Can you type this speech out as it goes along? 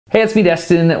Hey, it's me,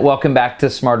 Destin. Welcome back to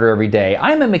Smarter Every Day.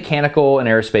 I'm a mechanical and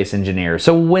aerospace engineer,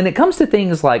 so when it comes to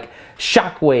things like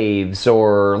shock waves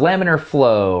or laminar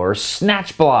flow or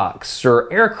snatch blocks or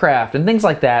aircraft and things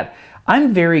like that,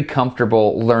 I'm very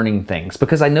comfortable learning things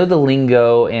because I know the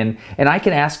lingo and I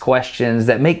can ask questions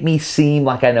that make me seem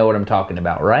like I know what I'm talking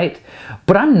about, right?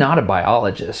 But I'm not a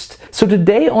biologist. So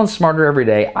today on Smarter Every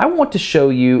Day, I want to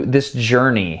show you this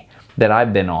journey that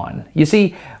I've been on. You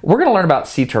see, we're going to learn about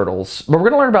sea turtles, but we're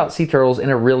going to learn about sea turtles in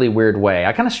a really weird way.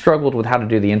 I kind of struggled with how to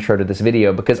do the intro to this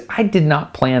video because I did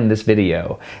not plan this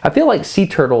video. I feel like sea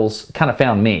turtles kind of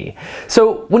found me.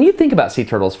 So when you think about sea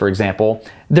turtles, for example,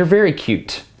 they're very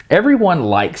cute. Everyone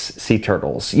likes sea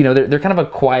turtles. You know, they're kind of a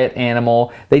quiet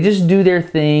animal. They just do their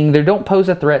thing. They don't pose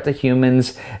a threat to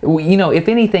humans. You know, if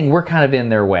anything, we're kind of in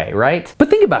their way, right? But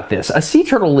think about this. A sea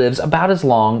turtle lives about as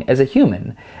long as a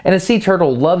human. And a sea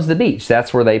turtle loves the beach.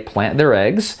 That's where they plant their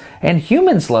eggs. And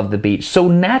humans love the beach. So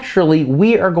naturally,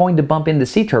 we are going to bump into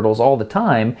sea turtles all the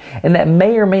time. And that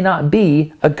may or may not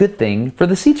be a good thing for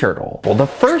the sea turtle. Well, the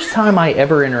first time I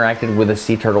ever interacted with a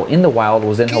sea turtle in the wild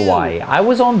was in Hawaii. I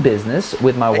was on business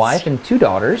with my wife and 2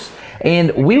 daughters,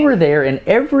 and we were there, and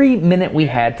every minute we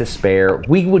had to spare,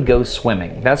 we would go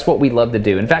swimming. That's what we love to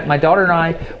do. In fact, my daughter and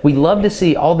I, we love to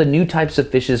see all the new types of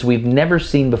fishes we've never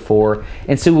seen before,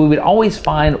 and so we would always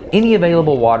find any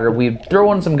available water. We'd throw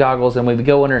on some goggles and we would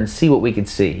go under and see what we could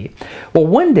see. Well,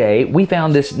 one day we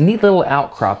found this neat little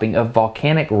outcropping of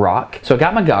volcanic rock. So I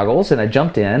got my goggles and I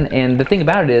jumped in, and the thing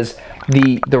about it is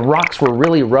the rocks were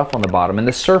really rough on the bottom and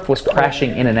the surf was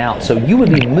crashing in and out, so you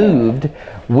would be moved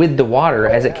with the water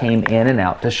as it came in and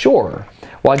out to shore.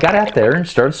 Well, I got out there and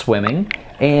started swimming,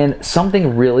 and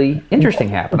something really interesting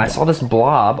happened. I saw this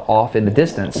blob off in the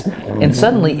distance, and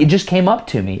suddenly it just came up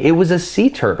to me. It was a sea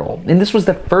turtle, and this was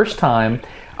the first time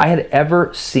I had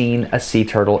ever seen a sea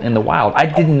turtle in the wild. I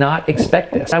did not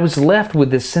expect this. I was left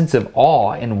with this sense of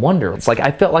awe and wonder. It's like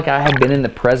I felt like I had been in the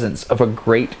presence of a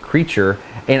great creature,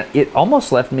 and it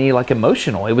almost left me like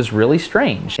emotional. It was really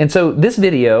strange. And so this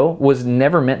video was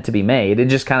never meant to be made. It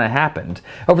just kind of happened.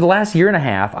 Over the last year and a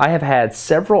half, I have had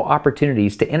several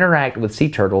opportunities to interact with sea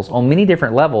turtles on many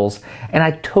different levels, and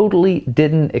I totally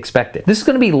didn't expect it. This is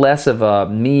going to be less of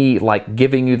me like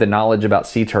giving you the knowledge about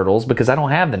sea turtles because I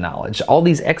don't have the knowledge. All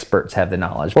these experts have the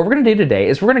knowledge. What we're going to do today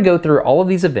is we're going to go through all of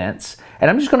these events, and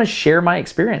I'm just going to share my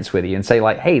experience with you and say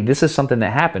like, hey, this is something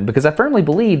that happened, because I firmly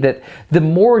believe that the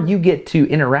more you get to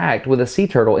interact with a sea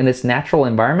turtle in its natural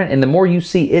environment and the more you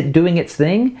see it doing its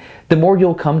thing, the more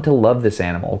you'll come to love this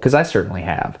animal, because I certainly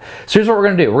have. So here's what we're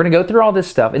going to do. We're going to go through all this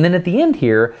stuff, and then at the end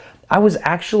here, I was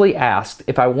actually asked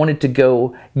if I wanted to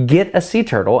go get a sea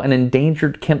turtle, an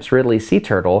endangered Kemp's Ridley sea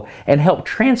turtle, and help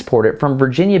transport it from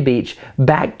Virginia Beach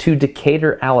back to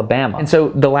Decatur, Alabama. And so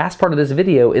the last part of this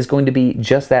video is going to be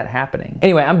just that happening.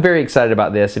 Anyway, I'm very excited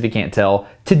about this, if you can't tell.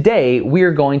 Today, we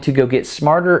are going to go get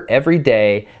smarter every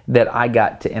day that I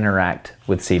got to interact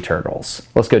with sea turtles.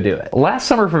 Let's go do it. Last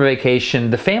summer for vacation,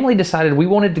 the family decided we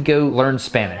wanted to go learn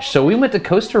Spanish. So we went to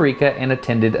Costa Rica and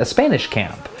attended a Spanish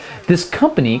camp. This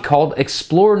company called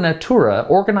Explore Natura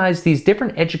organized these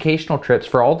different educational trips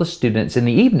for all the students in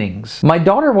the evenings. My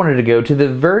daughter wanted to go to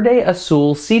the Verde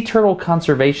Azul Sea Turtle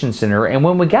Conservation Center, and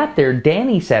when we got there,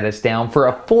 Danny sat us down for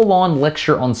a full-on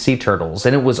lecture on sea turtles,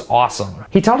 and it was awesome.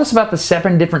 He taught us about the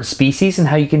 7 different species and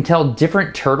how you can tell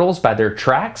different turtles by their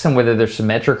tracks and whether they're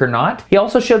symmetric or not. He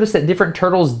also showed us that different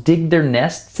turtles dig their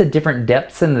nests to different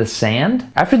depths in the sand.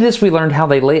 After this, we learned how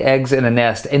they lay eggs in a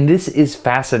nest, and this is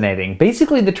fascinating.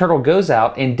 Basically, the turtle goes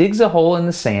out and digs a hole in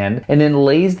the sand and then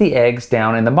lays the eggs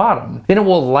down in the bottom. Then it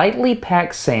will lightly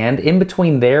pack sand in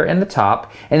between there and the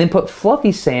top, and then put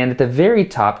fluffy sand at the very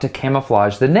top to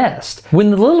camouflage the nest.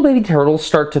 When the little baby turtles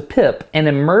start to pip and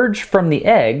emerge from the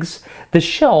eggs, the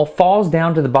shell falls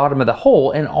down to the bottom of the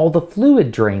hole and all the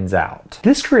fluid drains out.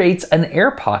 This creates an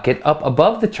air pocket up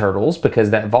above the turtles because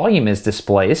that volume is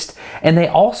displaced, and they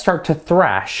all start to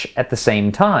thrash at the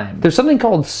same time. There's something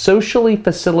called socially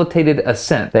facilitated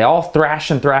ascent. They all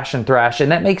thrash and thrash and thrash,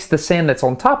 and that makes the sand that's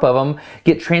on top of them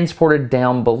get transported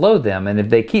down below them, and if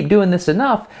they keep doing this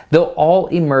enough, they'll all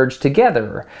emerge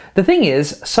together. The thing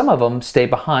is, some of them stay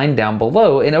behind down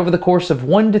below, and over the course of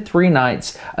 1 to 3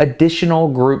 nights, additional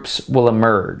groups will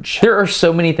emerge. There are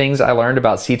so many things I learned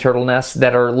about sea turtle nests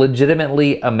that are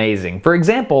legitimately amazing. For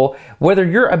example, whether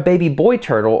you're a baby boy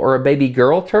turtle or a baby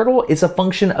girl turtle is a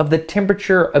function of the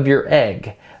temperature of your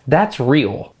egg. That's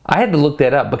real. I had to look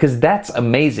that up because that's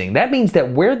amazing. That means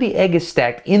that where the egg is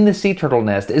stacked in the sea turtle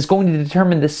nest is going to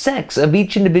determine the sex of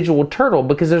each individual turtle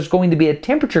because there's going to be a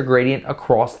temperature gradient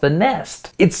across the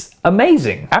nest. It's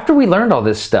amazing. After we learned all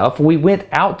this stuff, we went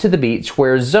out to the beach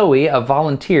where Zoe, a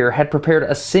volunteer, had prepared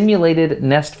a simulated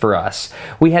nest for us.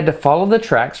 We had to follow the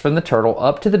tracks from the turtle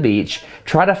up to the beach,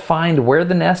 try to find where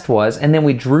the nest was, and then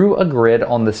we drew a grid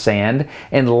on the sand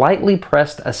and lightly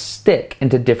pressed a stick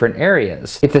into different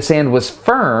areas. If the sand was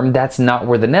firm, that's not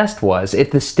where the nest was. If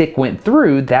the stick went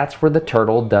through, that's where the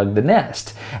turtle dug the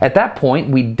nest. At that point,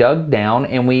 we dug down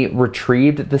and we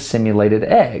retrieved the simulated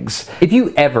eggs. If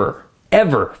you ever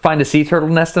find a sea turtle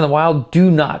nest in the wild, do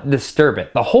not disturb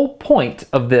it. The whole point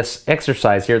of this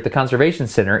exercise here at the Conservation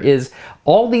Center is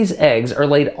all these eggs are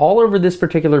laid all over this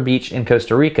particular beach in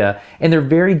Costa Rica, and they're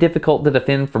very difficult to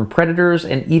defend from predators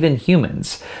and even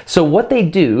humans. So what they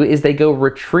do is they go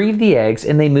retrieve the eggs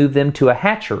and they move them to a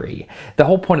hatchery. The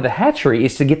whole point of the hatchery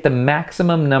is to get the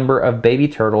maximum number of baby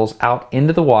turtles out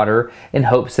into the water in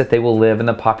hopes that they will live and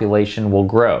the population will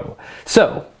grow.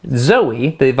 So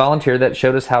Zoe, the volunteer that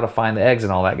showed us how to find the eggs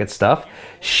and all that good stuff,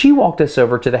 she walked us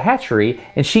over to the hatchery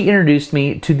and she introduced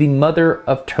me to the mother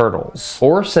of turtles,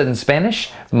 or said in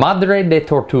Spanish, Madre de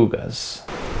Tortugas.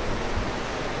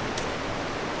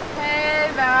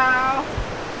 Hey, Val.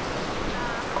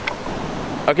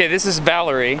 Okay, this is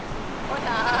Valerie. You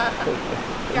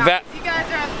guys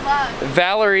are in love.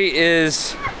 Valerie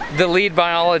is the lead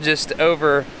biologist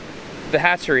over the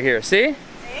hatchery here. See?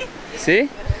 See?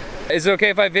 Is it okay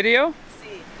if I video?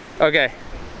 Okay.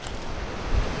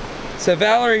 So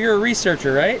Valerie, you're a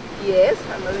researcher, right? Yes,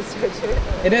 I'm a researcher.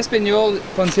 En español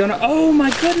funciona. Oh my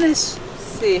goodness!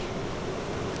 Sí.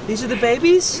 These are the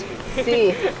babies?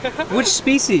 Sí. Which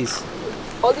species?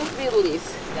 All these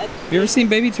beetles. You ever seen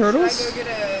baby turtles?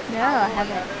 No, I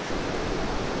haven't.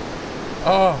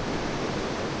 Oh.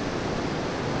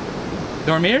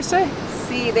 Dormirse?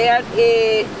 Sí, they are.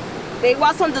 They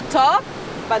was on the top,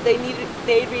 but they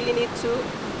really need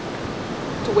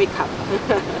to wake up.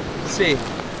 See.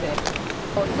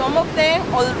 Some of them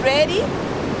already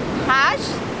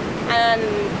hatched and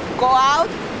go out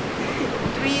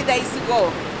 3 days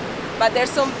ago, but there's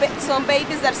some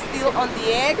babies that are still on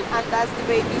the egg, and that's the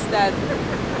babies that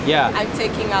I'm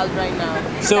taking out right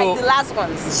now. So like the last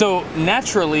ones. So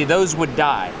naturally, those would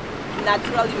die.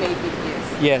 Naturally, maybe yes.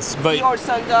 Yes, but or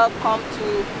some dog come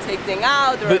to take them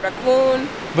out, or a raccoon.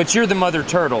 But you're the mother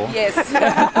turtle. Yes.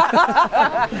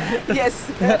 Yes.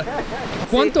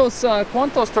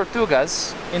 ¿Cuántos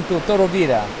tortugas en tu toro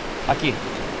vida aquí?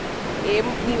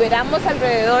 Liberamos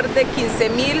alrededor de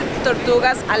 15,000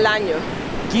 tortugas al año.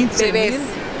 15,000 bebés.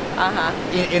 Ajá.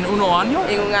 ¿En un año?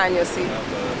 En un año, sí.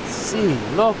 Sí,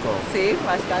 loco. Sí,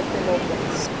 bastante loco.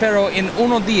 Pero en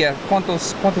un día,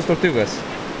 ¿cuántas tortugas?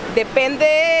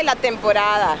 Depende la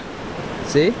temporada.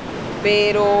 Sí.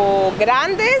 Pero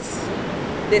grandes,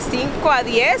 de 5 a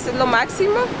 10 es lo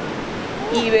máximo.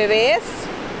 Y bebés,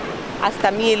 hasta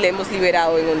 1,000 hemos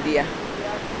liberado en un día.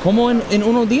 ¿Cómo en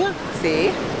un día? Sí.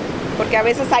 Porque a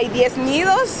veces hay 10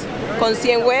 nidos con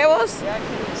 100 huevos.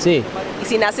 Sí. Y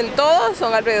si nacen todos,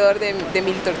 son alrededor de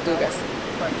 1,000 tortugas.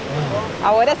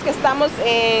 Ahora es que estamos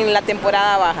en la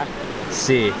temporada baja.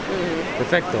 Sí.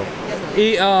 Perfecto.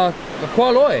 ¿Y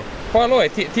cuál hoy?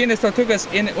 ¿Tienes tortugas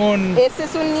en un...? Este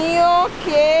es un nido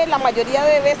que la mayoría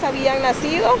de bebés habían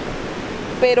nacido,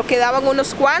 pero quedaban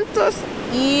unos cuantos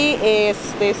y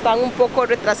están un poco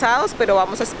retrasados, pero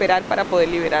vamos a esperar para poder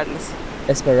liberarlos.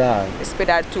 Esperar.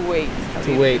 Esperar, to wait.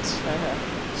 To wait.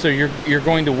 So you're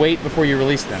going to wait before you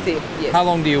release them? Sí, yes. How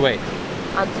long do you wait?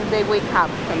 Until they wake up.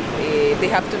 They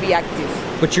have to be active.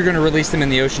 But you're going to release them in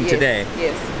the ocean today?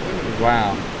 Yes.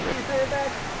 Wow.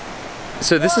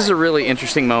 So this is a really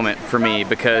interesting moment for me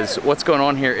because what's going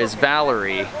on here is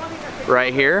Valerie,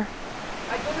 right here,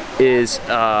 is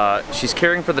she's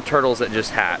caring for the turtles that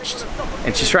just hatched,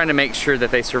 and she's trying to make sure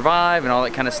that they survive and all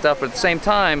that kind of stuff. But at the same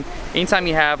time, anytime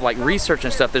you have like research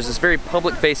and stuff, there's this very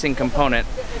public-facing component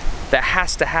that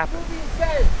has to happen.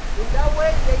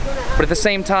 But at the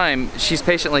same time, she's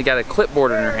patiently got a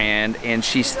clipboard in her hand, and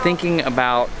she's thinking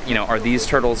about, you know, are these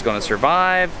turtles going to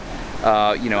survive?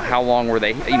 You know, how long were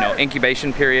they, you know,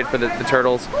 incubation period for the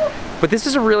turtles. But this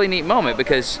is a really neat moment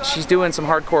because she's doing some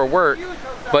hardcore work,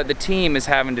 but the team is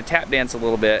having to tap dance a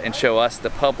little bit and show us,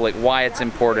 the public, why it's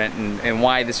important and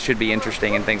why this should be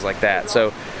interesting and things like that.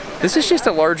 So this is just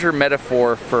a larger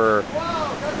metaphor for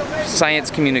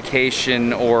science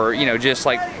communication, or, you know, just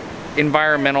like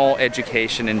environmental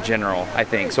education in general, I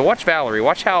think. So watch Valerie,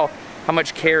 watch how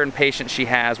much care and patience she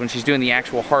has when she's doing the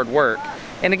actual hard work.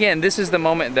 And again, this is the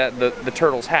moment that the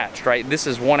turtles hatched, right? This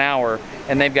is 1 hour,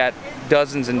 and they've got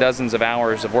dozens and dozens of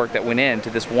hours of work that went into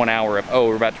this 1 hour of, oh,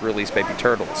 we're about to release baby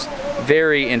turtles.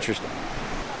 Very interesting.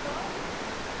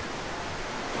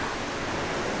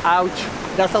 Ouch,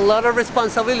 that's a lot of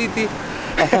responsibility.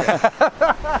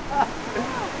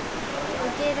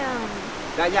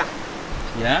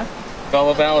 Yeah?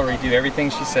 Follow Valerie, do everything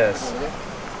she says.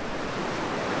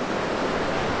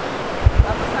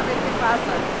 Vamos a ver qué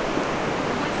pasa.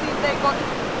 We'll see if they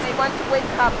want to wake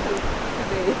up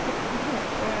today.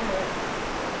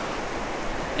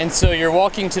 And so you're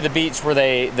walking to the beach where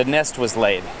the nest was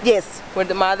laid. Yes, where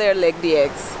the mother laid the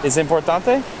eggs. Is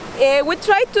importante? We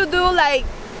try to do like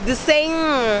the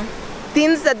same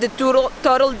things that the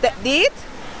turtle did.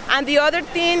 And the other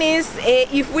thing is,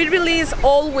 if we release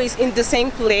always in the same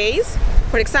place,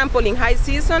 for example, in high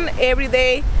season, every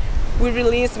day we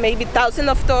release maybe thousands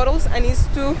of turtles, and it's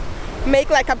to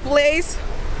make like a place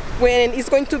when it's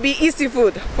going to be easy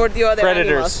food for the other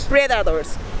animals.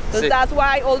 Predators. So that's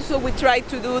why also we try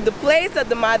to do the place that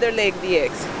the mother laid the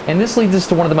eggs. And this leads us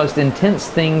to one of the most intense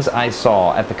things I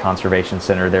saw at the Conservation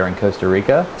Center there in Costa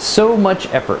Rica. So much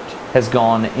effort has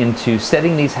gone into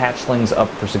setting these hatchlings up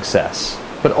for success.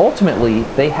 But ultimately,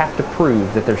 they have to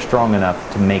prove that they're strong enough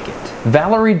to make it.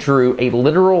 Valerie drew a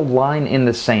literal line in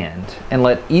the sand and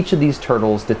let each of these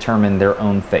turtles determine their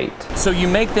own fate. So you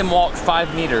make them walk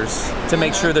 5 meters to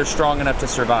make sure they're strong enough to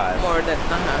survive. More than,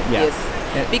 Yeah. yes.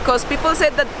 Because people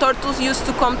said that turtles used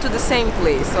to come to the same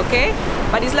place, okay?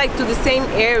 But it's like to the same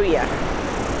area.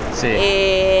 See.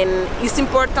 And it's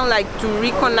important like to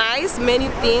recognize many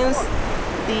things,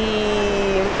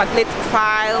 the magnetic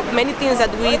file, many things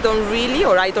that we don't really,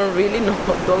 or I don't really know,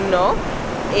 don't know.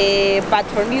 But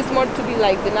for me it's more to be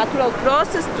like the natural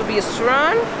process, to be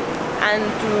strong and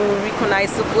to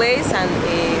recognize the place and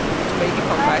to make it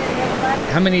come back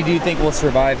again. How many do you think will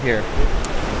survive here?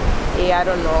 I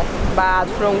don't know, but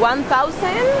from 1,000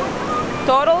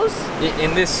 turtles,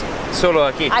 In this solo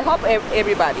aquí. I hope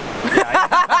everybody.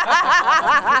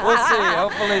 We'll see,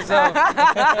 hopefully so.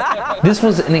 This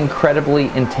was an incredibly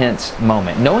intense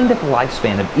moment, knowing that the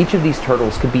lifespan of each of these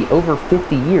turtles could be over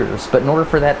 50 years, but in order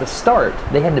for that to start,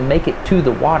 they had to make it to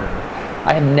the water.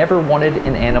 I have never wanted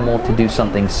an animal to do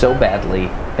something so badly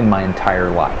in my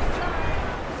entire life.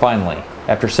 Finally,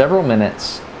 after several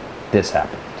minutes, this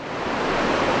happened.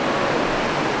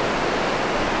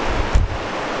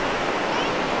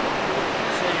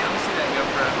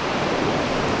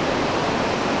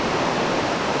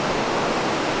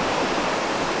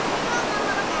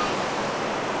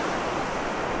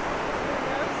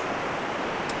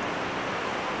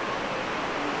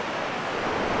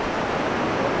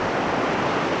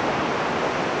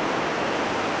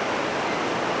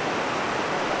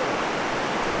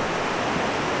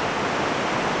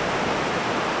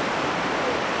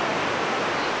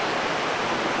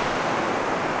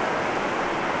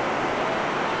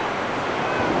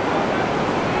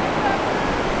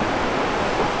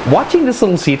 Watching this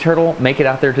little sea turtle make it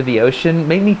out there to the ocean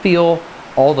made me feel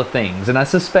all the things, and I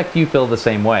suspect you feel the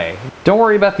same way. Don't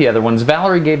worry about the other ones.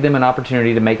 Valerie gave them an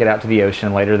opportunity to make it out to the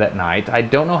ocean later that night. I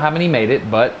don't know how many made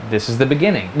it, but this is the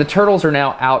beginning. The turtles are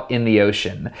now out in the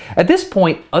ocean. At this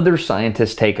point, other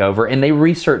scientists take over and they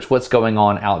research what's going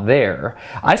on out there.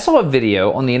 I saw a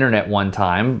video on the internet one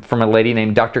time from a lady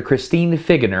named Dr. Christine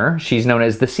Figgener. She's known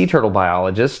as the sea turtle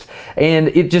biologist, and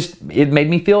it made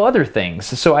me feel other things.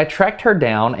 So I tracked her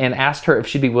down and asked her if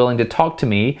she'd be willing to talk to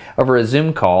me over a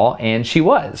Zoom call, and she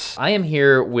was. I am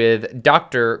here with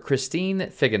Dr. Christine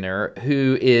Figgener,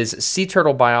 who is sea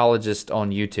turtle biologist on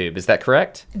YouTube. Is that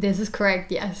correct? This is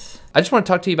correct, yes. I just want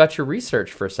to talk to you about your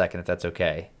research for a second, if that's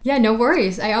okay. Yeah, no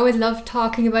worries. I always love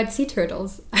talking about sea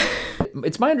turtles.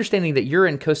 It's my understanding that you're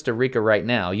in Costa Rica right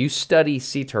now. You study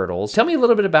sea turtles. Tell me a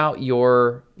little bit about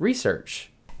your research.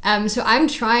 So I'm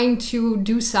trying to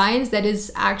do science that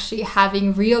is actually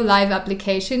having real life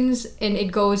applications, and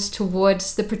it goes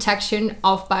towards the protection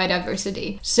of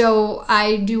biodiversity. So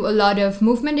I do a lot of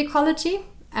movement ecology.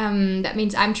 That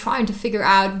means I'm trying to figure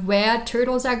out where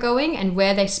turtles are going and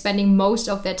where they're spending most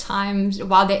of their time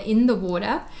while they're in the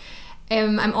water.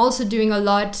 I'm also doing a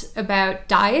lot about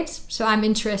diet. So I'm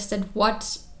interested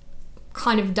what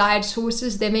kind of diet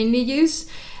sources they mainly use.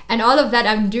 And all of that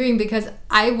I'm doing because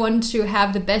I want to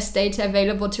have the best data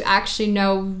available to actually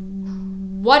know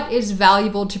what is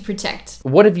valuable to protect.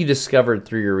 What have you discovered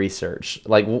through your research?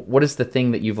 Like, what is the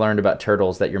thing that you've learned about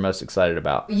turtles that you're most excited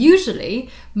about? Usually,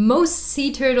 most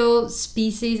sea turtle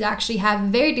species actually have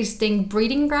very distinct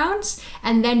breeding grounds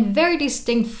and then very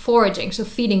distinct foraging, so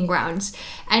feeding grounds.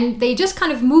 And they just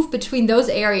kind of move between those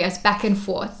areas back and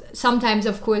forth. Sometimes,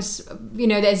 of course,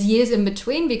 there's years in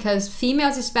between because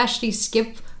females especially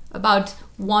skip about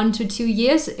 1 to 2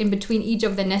 years in between each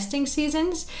of the nesting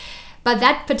seasons. But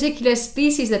that particular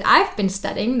species that I've been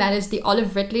studying, that is the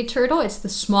olive ridley turtle, it's the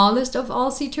smallest of all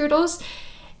sea turtles,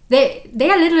 they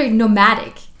are literally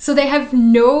nomadic. So they have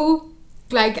no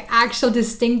like actual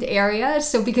distinct area.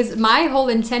 So because my whole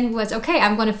intent was, okay,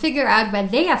 I'm going to figure out where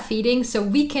they are feeding so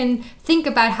we can think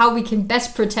about how we can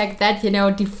best protect that,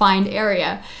 defined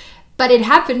area. But it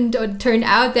happened or turned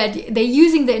out that they're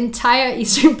using the entire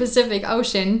Eastern Pacific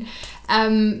Ocean.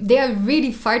 They are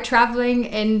really far traveling,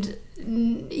 and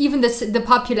even the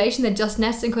population that just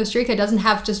nests in Costa Rica doesn't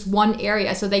have just one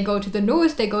area. So they go to the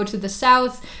north, they go to the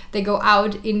south, they go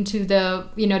out into the,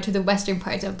 to the western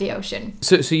parts of the ocean.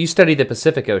 So you study the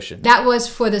Pacific Ocean? That was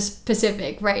for the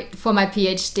Pacific, right, for my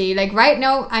PhD. Like right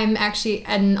now, I'm actually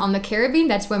on the Caribbean.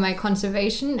 That's where my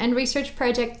conservation and research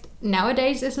project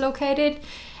nowadays is located.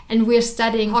 And we're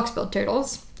studying hawksbill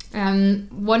turtles,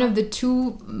 one of the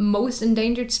 2 most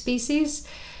endangered species.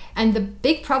 And the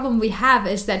big problem we have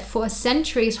is that for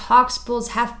centuries, hawksbills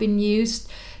have been used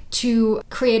to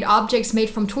create objects made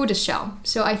from tortoiseshell.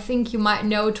 So I think you might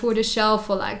know tortoiseshell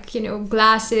for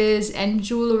glasses and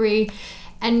jewelry.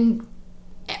 And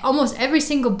almost every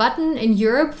single button in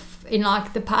Europe in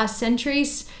the past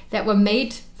centuries that were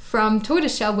made from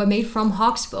tortoiseshell were made from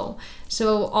hawksbill.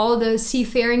 So all the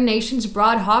seafaring nations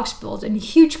brought hawksbills in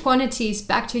huge quantities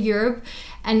back to Europe.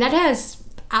 And that has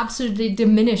absolutely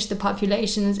diminished the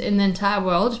populations in the entire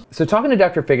world. So talking to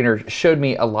Dr. Figgener showed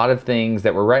me a lot of things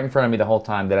that were right in front of me the whole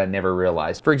time that I never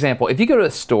realized. For example, if you go to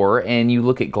a store and you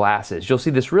look at glasses, you'll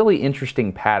see this really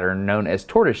interesting pattern known as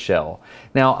tortoiseshell.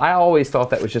 Now, I always thought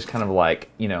that was just kind of like,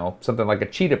 something like a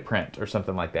cheetah print or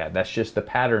something like that. That's just the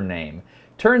pattern name.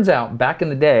 Turns out, back in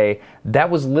the day,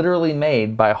 that was literally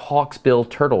made by hawksbill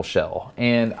turtle shell,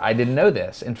 and I didn't know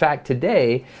this. In fact,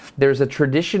 today, there's a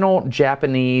traditional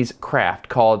Japanese craft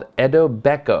called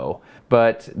edobeko,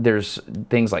 but there's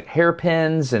things like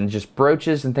hairpins and just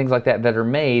brooches and things like that that are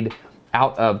made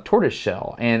out of tortoise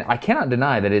shell, and I cannot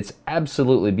deny that it's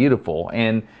absolutely beautiful.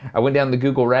 And I went down the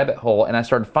Google rabbit hole and I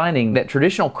started finding that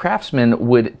traditional craftsmen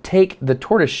would take the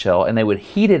tortoise shell and they would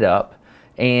heat it up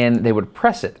and they would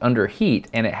press it under heat,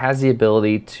 and it has the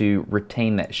ability to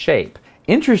retain that shape.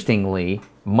 Interestingly,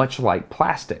 much like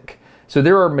plastic. So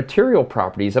there are material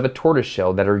properties of a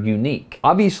tortoiseshell that are unique.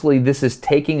 Obviously, this is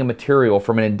taking a material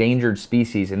from an endangered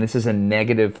species, and this is a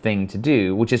negative thing to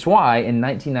do, which is why in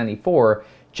 1994,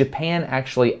 Japan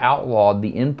actually outlawed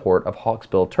the import of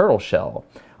hawksbill turtle shell.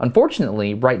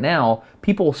 Unfortunately, right now,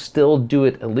 people still do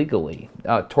it illegally.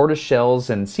 Tortoise shells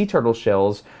and sea turtle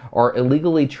shells are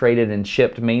illegally traded and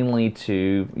shipped mainly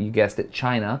to, you guessed it,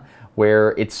 China,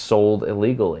 where it's sold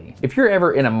illegally. If you're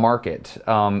ever in a market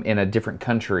in a different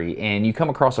country and you come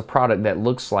across a product that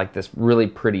looks like this really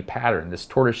pretty pattern, this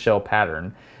tortoise shell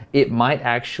pattern, it might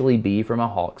actually be from a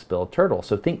hawksbill turtle.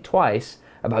 So think twice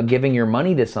about giving your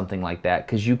money to something like that,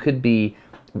 because you could be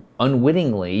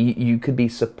unwittingly, you could be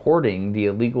supporting the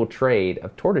illegal trade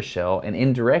of tortoiseshell and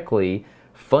indirectly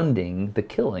funding the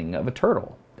killing of a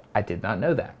turtle. I did not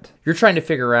know that. You're trying to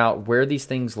figure out where these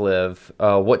things live,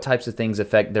 what types of things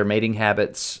affect their mating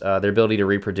habits, their ability to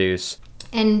reproduce.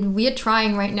 And we're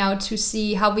trying right now to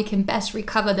see how we can best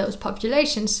recover those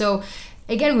populations. So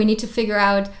again, we need to figure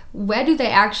out where do they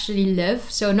actually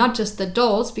live. So not just the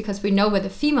adults, because we know where the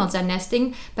females are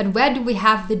nesting, but where do we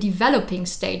have the developing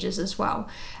stages as well?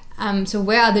 So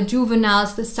where are the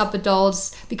juveniles, the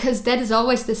subadults? Because that is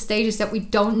always the stages that we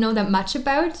don't know that much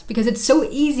about, because it's so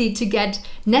easy to get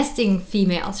nesting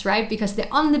females, right? Because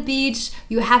they're on the beach,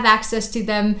 you have access to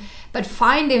them, but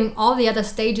finding all the other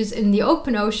stages in the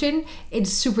open ocean,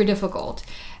 it's super difficult.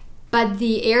 But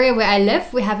the area where I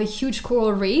live, we have a huge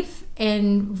coral reef,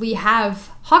 and we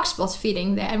have hawksbills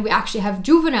feeding there, and we actually have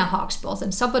juvenile hawksbills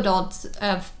and subadults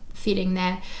feeding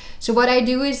there. So what I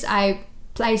do is I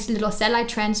place little satellite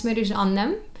transmitters on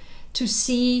them to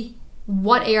see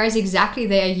what areas exactly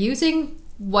they are using,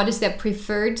 what is their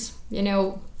preferred,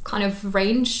 kind of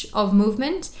range of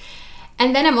movement.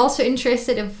 And then I'm also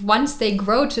interested if once they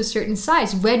grow to a certain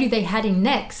size, where do they heading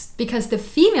next? Because the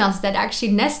females that are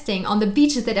actually nesting on the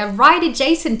beaches that are right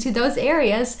adjacent to those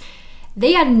areas,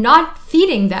 they are not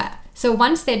feeding there. So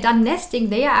once they're done nesting,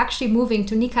 they are actually moving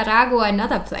to Nicaragua and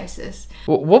other places.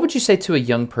 What would you say to a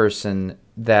young person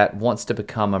that wants to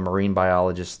become a marine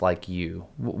biologist like you?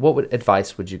 What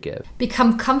advice would you give?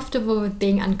 Become comfortable with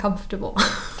being uncomfortable.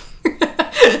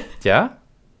 Yeah?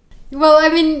 Well, I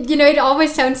mean, it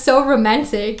always sounds so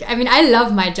romantic. I mean, I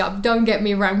love my job, don't get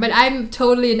me wrong, but I'm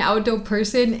totally an outdoor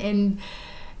person, and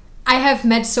I have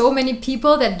met so many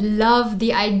people that love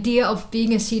the idea of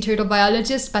being a sea turtle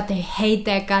biologist, but they hate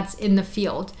their guts in the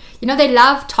field. You know, they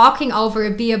love talking over a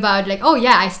beer about like, oh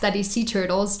yeah, I study sea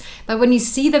turtles. But when you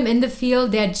see them in the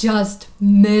field, they're just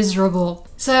miserable.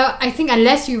 So I think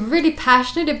unless you're really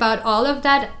passionate about all of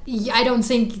that, I don't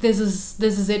think this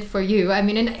is it for you. I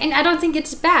mean, and I don't think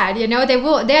it's bad. You know, there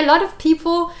are a lot of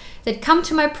people that come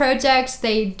to my projects,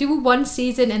 they do one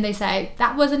season and they say,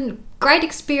 that wasn't great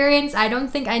experience. I don't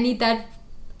think I need that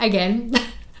again.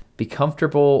 Be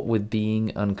comfortable with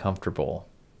being uncomfortable.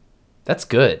 That's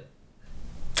good.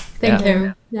 Thank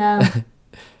you. Yeah.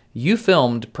 You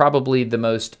filmed probably the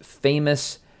most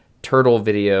famous turtle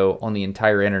video on the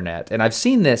entire internet. And I've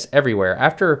seen this everywhere.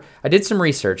 After I did some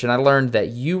research and I learned that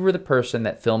you were the person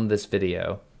that filmed this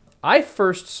video. I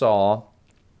first saw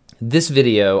this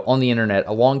video on the internet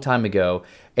a long time ago,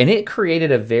 and it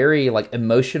created a very like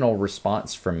emotional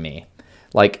response from me.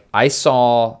 Like, I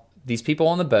saw these people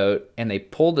on the boat and they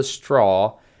pulled a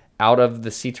straw out of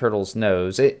the sea turtle's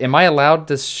nose. Am I allowed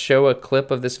to show a clip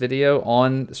of this video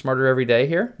on Smarter Every Day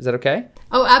here? Is that okay?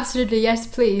 Oh, absolutely. Yes,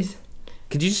 please.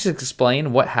 Could you just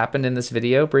explain what happened in this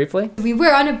video briefly? We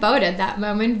were on a boat at that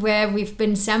moment where we've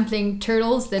been sampling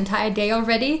turtles the entire day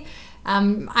already.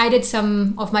 I did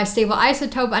some of my stable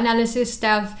isotope analysis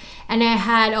stuff, and I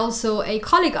had also a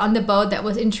colleague on the boat that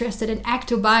was interested in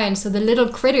ectobions, so the little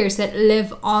critters that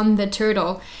live on the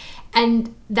turtle.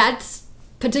 And that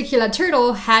particular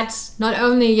turtle had not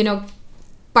only, you know,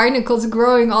 barnacles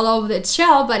growing all over its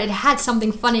shell, but it had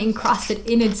something funny encrusted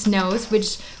in its nose,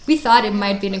 which we thought it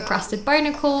might be an encrusted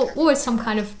barnacle or some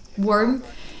kind of worm.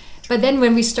 But then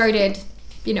when we started,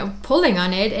 you know, pulling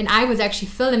on it, and I was actually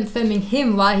filming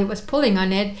him while he was pulling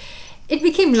on it, it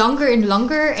became longer and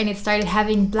longer, and it started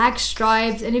having black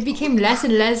stripes, and it became less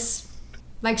and less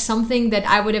like something that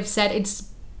I would have said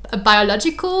it's a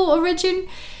biological origin.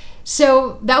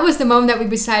 So that was the moment that we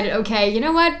decided, okay, you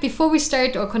know what, before we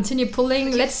start or continue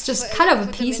pulling, let's just cut off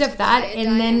a piece of that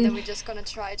and then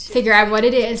figure out what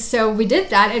it is. So we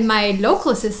did that, and my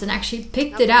local assistant actually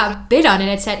picked it up, bit on it,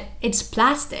 and said, it's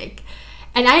plastic.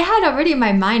 And I had already in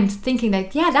my mind thinking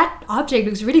that, yeah, that object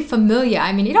looks really familiar.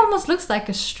 I mean, it almost looks like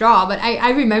a straw, but I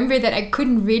remember that I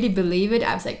couldn't really believe it.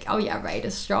 I was like, oh yeah, right,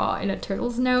 a straw in a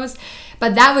turtle's nose.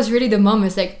 But that was really the moment.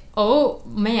 It's like, oh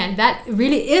man, that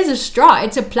really is a straw.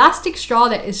 It's a plastic straw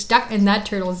that is stuck in that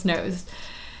turtle's nose.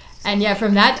 And yeah,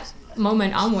 from that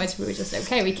moment onwards, we were just,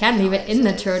 okay, we can't leave it in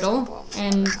the turtle.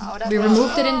 And we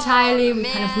removed it entirely. We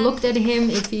kind of looked at him.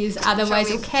 If he's otherwise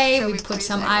okay, we put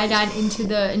some iodine into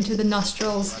the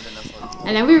nostrils.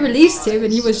 And then we released him,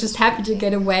 and he was just happy to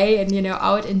get away and, you know,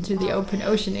 out into the open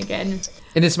ocean again.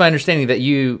 And it's my understanding that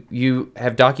you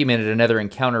have documented another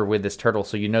encounter with this turtle,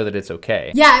 so you know that it's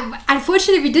okay. Yeah,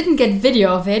 unfortunately we didn't get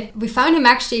video of it. We found him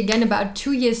actually again about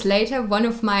 2 years later. One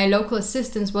of my local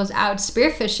assistants was out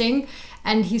spearfishing,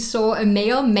 and he saw a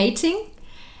male mating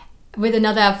with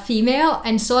another female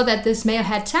and saw that this male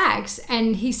had tags,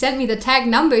 and he sent me the tag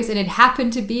numbers, and it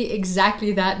happened to be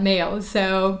exactly that male.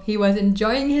 So he was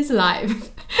enjoying his life.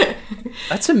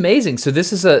 That's amazing. So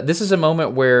this is a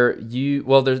moment where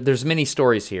there's many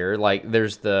stories here. Like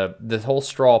there's the whole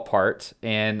straw part,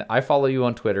 and I follow you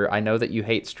on Twitter. I know that you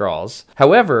hate straws.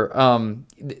 However,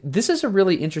 this is a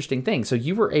really interesting thing. So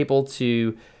you were able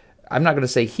to, I'm not going to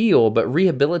say heal, but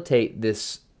rehabilitate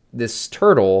this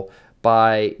turtle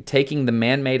by taking the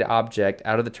man-made object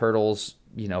out of the turtle's,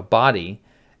 you know, body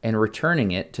and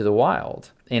returning it to the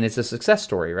wild. And it's a success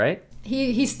story, right?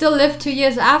 He still lived 2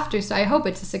 years after, so I hope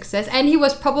it's a success. And he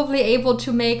was probably able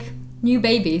to make new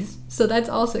babies, so that's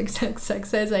also a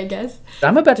success, I guess.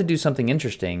 I'm about to do something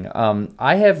interesting.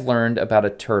 I have learned about a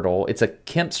turtle. It's a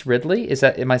Kemp's Ridley.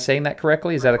 Am I saying that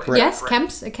correctly? Is that a correct? Yes,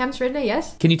 Kemp's Ridley,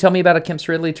 yes. Can you tell me about a Kemp's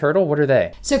Ridley turtle? What are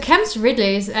they? So Kemp's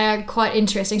Ridley is quite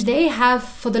interesting. They have,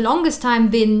 for the longest time,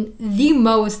 been the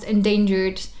most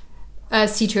endangered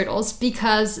sea turtles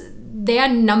because their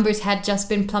numbers had just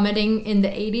been plummeting in the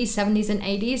 80s, 70s, and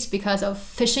 80s because of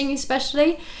fishing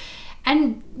especially.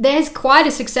 And there's quite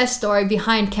a success story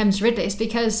behind Kemp's Ridleys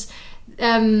because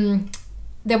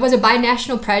there was a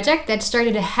binational project that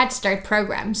started a Head Start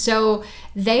program. So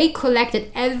they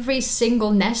collected every single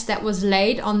nest that was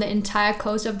laid on the entire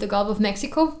coast of the Gulf of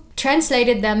Mexico,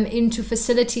 translated them into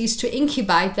facilities to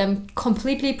incubate them,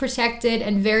 completely protected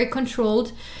and very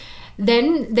controlled.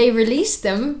 Then they released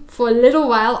them for a little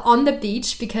while on the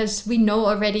beach because we know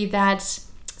already that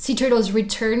sea turtles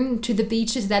return to the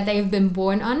beaches that they have been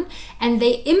born on, and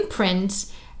they imprint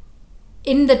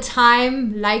in the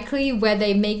time likely where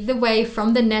they make the way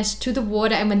from the nest to the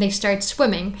water and when they start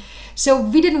swimming. So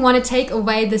we didn't want to take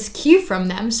away this cue from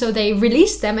them, so they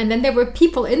released them, and then there were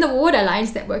people in the water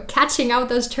lines that were catching out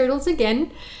those turtles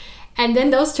again. And then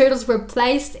those turtles were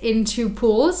placed into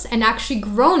pools and actually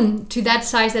grown to that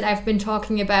size that I've been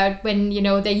talking about, when, you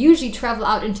know, they usually travel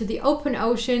out into the open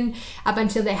ocean up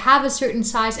until they have a certain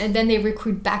size, and then they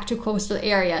recruit back to coastal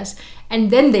areas,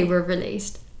 and then they were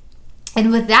released. And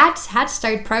with that Head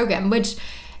Start program, which,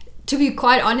 to be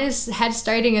quite honest, head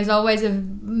starting is always a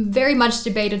very much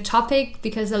debated topic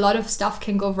because a lot of stuff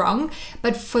can go wrong.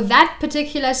 But for that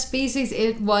particular species,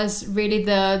 it was really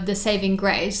the saving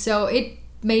grace. So it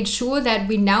made sure that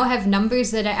we now have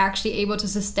numbers that are actually able to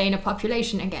sustain a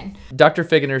population again. Dr.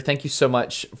 Figgener, thank you so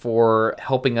much for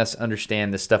helping us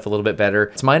understand this stuff a little bit better.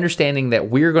 It's my understanding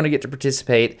that we're going to get to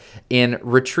participate in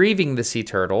retrieving the sea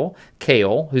turtle,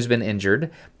 Kale, who's been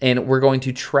injured, and we're going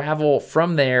to travel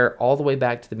from there all the way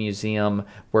back to the museum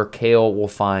where Kale will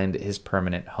find his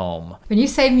permanent home. When you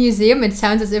say museum, it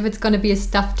sounds as if it's going to be a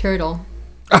stuffed turtle.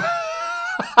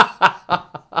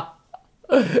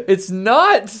 It's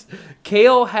not.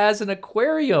 Kale has an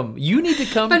aquarium. You need to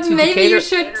come to But maybe Decatur. you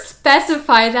should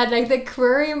specify that, like the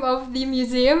aquarium of the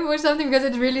museum or something, because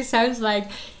it really sounds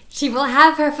like she will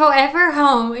have her forever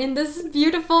home in this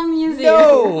beautiful museum.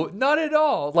 No, not at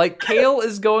all. Like, Kale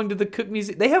is going to the Cook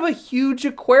Museum. They have a huge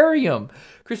aquarium.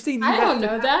 Christine, I don't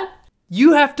know that.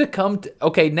 You have to come to...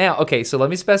 Okay, so let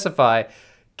me specify.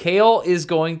 Kale is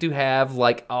going to have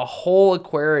like a whole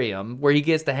aquarium where he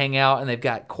gets to hang out, and they've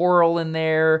got coral in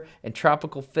there and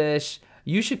tropical fish.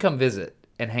 You should come visit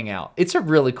and hang out. It's a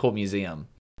really cool museum.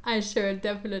 I sure,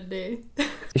 definitely.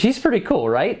 She's pretty cool,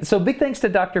 right? So big thanks to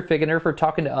Dr. Figgener for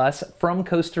talking to us from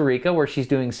Costa Rica, where she's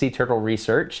doing sea turtle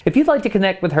research. If you'd like to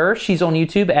connect with her, she's on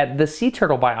YouTube at The Sea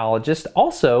Turtle Biologist.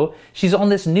 Also, she's on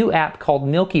this new app called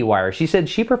Milky Wire. She said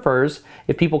she prefers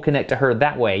if people connect to her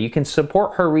that way. You can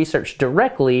support her research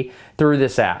directly through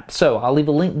this app. So I'll leave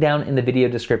a link down in the video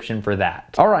description for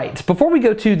that. All right, before we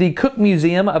go to the Cook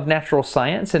Museum of Natural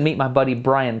Science and meet my buddy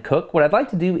Brian Cook, what I'd like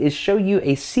to do is show you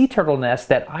a sea turtle nest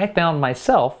that I found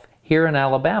myself here in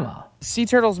Alabama. Sea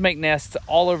turtles make nests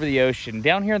all over the ocean.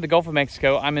 Down here in the Gulf of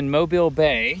Mexico, I'm in Mobile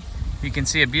Bay. You can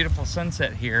see a beautiful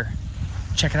sunset here.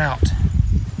 Check it out.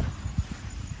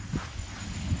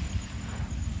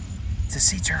 It's a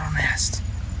sea turtle nest.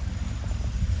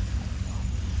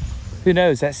 Who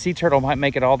knows, that sea turtle might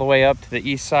make it all the way up to the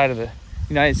east side of the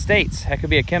United States. That could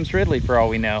be a Kim's Ridley for all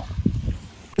we know.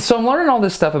 So I'm learning all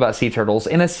this stuff about sea turtles,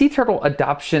 and a sea turtle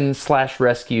adoption /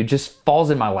 rescue just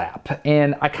falls in my lap.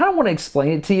 And I kind of want to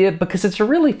explain it to you because it's a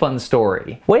really fun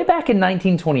story. Way back in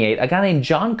 1928, a guy named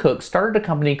John Cook started a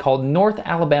company called North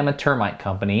Alabama Termite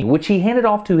Company, which he handed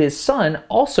off to his son,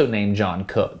 also named John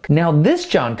Cook. Now, this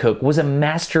John Cook was a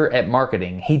master at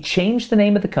marketing. He changed the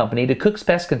name of the company to Cook's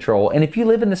Pest Control, and if you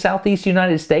live in the Southeast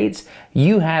United States,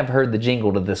 you have heard the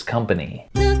jingle to this company.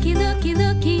 Looky, looky,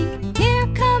 looky, here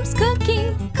comes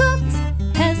Cookie, Cook's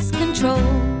Pest Control.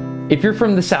 If you're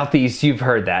from the Southeast, you've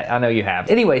heard that. I know you have.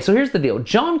 Anyway, so here's the deal.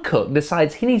 John Cook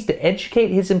decides he needs to educate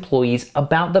his employees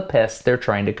about the pests they're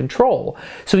trying to control.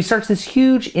 So he starts this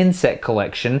huge insect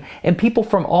collection, and people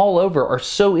from all over are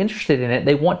so interested in it,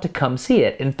 they want to come see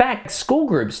it. In fact, school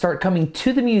groups start coming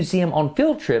to the museum on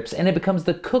field trips, and it becomes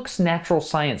the Cook's Natural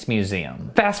Science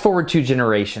Museum. Fast forward 2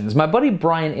 generations. My buddy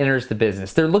Brian enters the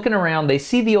business. They're looking around, they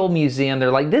see the old museum,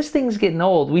 they're like, this thing's getting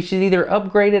old. We should either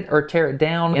upgrade it or tear it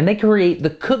down, and they create the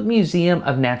Cook Museum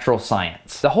of Natural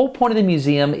Science. The whole point of the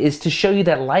museum is to show you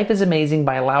that life is amazing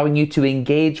by allowing you to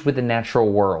engage with the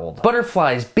natural world.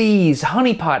 Butterflies, bees,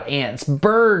 honeypot ants,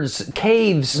 birds,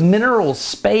 caves, minerals,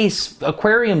 space,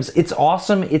 aquariums. It's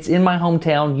awesome. It's in my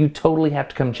hometown. You totally have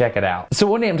to come check it out. So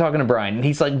one day I'm talking to Brian, and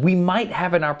he's like, we might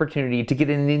have an opportunity to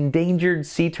get an endangered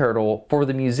sea turtle for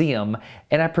the museum,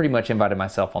 and I pretty much invited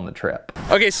myself on the trip.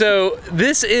 Okay, so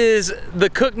this is the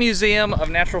Cook Museum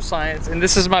of Natural Science, and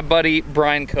this is my buddy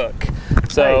Brian Cook.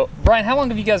 So, Hey. Brian, how long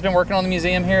have you guys been working on the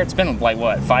museum here? It's been like,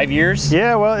 what, 5 years?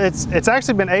 Yeah, well, it's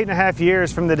actually been 8.5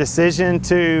 years from the decision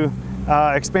to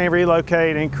expand,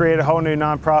 relocate, and create a whole new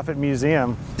nonprofit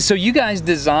museum. So you guys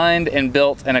designed and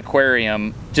built an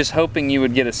aquarium just hoping you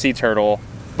would get a sea turtle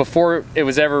before it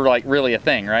was ever like really a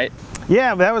thing, right?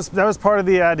 Yeah, that was part of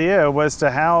the idea, was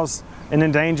to house an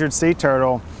endangered sea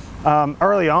turtle.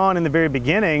 Early on in the very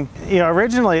beginning,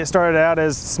 originally it started out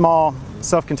as small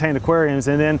self-contained aquariums,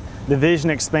 and then the vision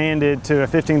expanded to a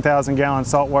 15,000 gallon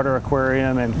saltwater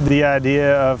aquarium, and the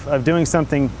idea of doing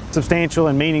something substantial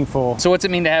and meaningful. So what's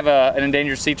it mean to have an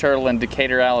endangered sea turtle in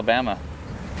Decatur, Alabama?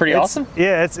 Pretty awesome?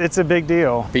 Yeah, it's a big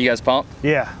deal. Are you guys pumped?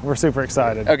 Yeah, we're super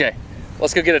excited. Okay,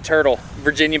 Let's go get a turtle.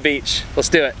 Virginia Beach. Let's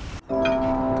do it.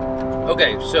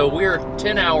 Okay, so we're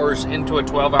 10 hours into a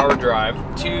 12-hour drive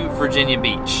to Virginia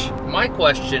Beach. My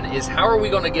question is, how are we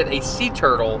going to get a sea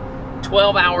turtle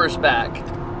 12 hours back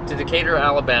to Decatur,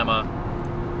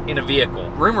 Alabama in a vehicle?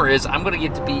 Rumor is I'm going to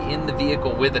get to be in the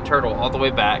vehicle with the turtle all the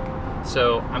way back.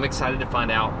 So I'm excited to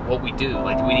find out what we do.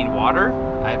 Like, do we need water?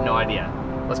 I have no idea.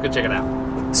 Let's go check it out.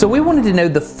 So we wanted to know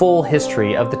the full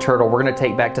history of the turtle we're going to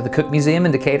take back to the Cook Museum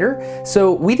in Decatur.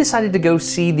 So we decided to go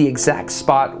see the exact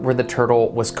spot where the turtle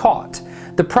was caught.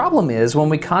 The problem is, when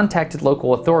we contacted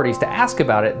local authorities to ask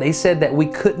about it, they said that we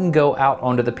couldn't go out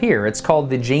onto the pier. It's called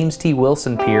the James T.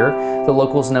 Wilson Pier. The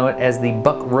locals know it as the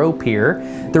Buck Row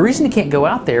Pier. The reason you can't go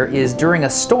out there is during a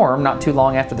storm not too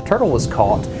long after the turtle was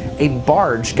caught, a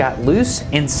barge got loose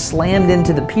and slammed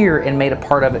into the pier and made a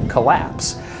part of it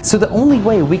collapse. So the only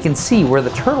way we can see where the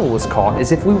turtle was caught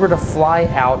is if we were to fly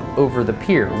out over the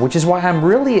pier, which is why I'm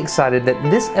really excited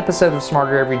that this episode of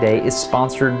Smarter Every Day is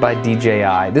sponsored by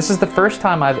DJI. This is the first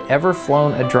time I've ever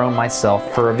flown a drone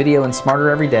myself for a video in Smarter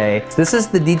Every Day. This is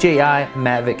the DJI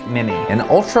Mavic Mini, an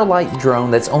ultralight drone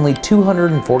that's only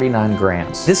 249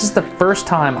 grams. This is the first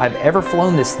time I've ever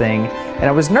flown this thing, and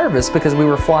I was nervous because we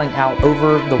were flying out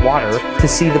over the water to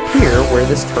see the pier where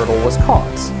this turtle was caught.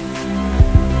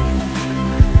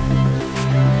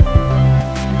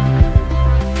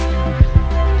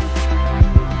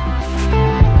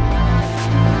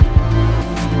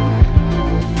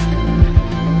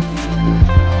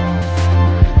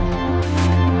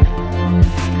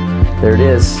 There it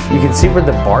is. You can see where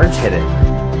the barge hit it.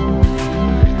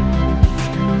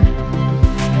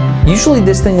 Usually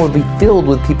this thing would be filled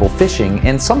with people fishing,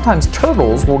 and sometimes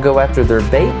turtles will go after their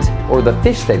bait or the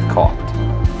fish they've caught.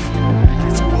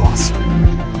 That's awesome.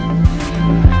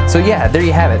 So yeah, there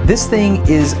you have it. This thing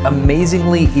is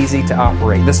amazingly easy to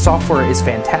operate. The software is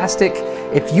fantastic.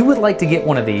 If you would like to get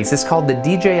one of these, it's called the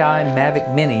DJI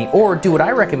Mavic Mini, or do what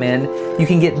I recommend, you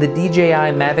can get the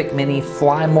DJI Mavic Mini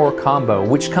Fly More Combo,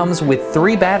 which comes with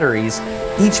 3 batteries.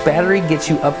 Each battery gets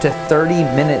you up to 30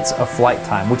 minutes of flight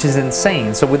time, which is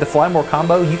insane. So with the Fly More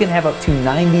Combo, you can have up to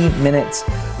 90 minutes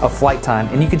of flight time,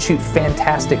 and you can shoot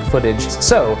fantastic footage.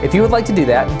 So if you would like to do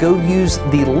that, go use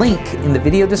the link in the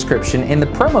video description and the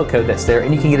promo code that's there,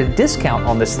 and you can get a discount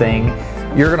on this thing.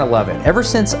 You're gonna love it. Ever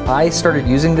since I started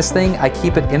using this thing, I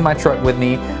keep it in my truck with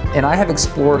me, and I have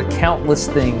explored countless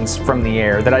things from the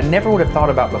air that I never would have thought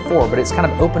about before, but it's kind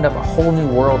of opened up a whole new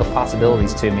world of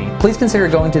possibilities to me. Please consider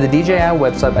going to the DJI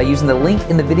website by using the link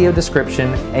in the video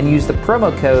description and use the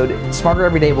promo code. Smarter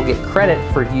Every Day will get credit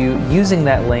for you using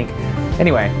that link.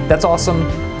 Anyway, that's awesome.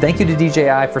 Thank you to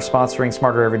DJI for sponsoring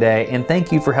Smarter Every Day, and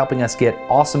thank you for helping us get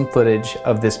awesome footage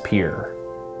of this pier.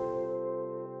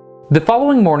 The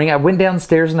following morning, I went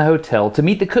downstairs in the hotel to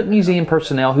meet the Cook Museum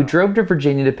personnel who drove to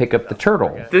Virginia to pick up the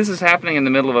turtle. This is happening in the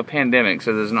middle of a pandemic,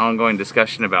 so there's an ongoing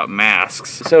discussion about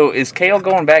masks. So is Kale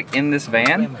going back in this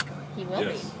van? He will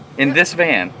be. In this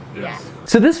van? Yes.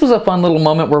 So this was a fun little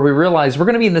moment where we realized we're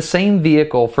going to be in the same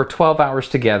vehicle for 12 hours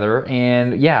together,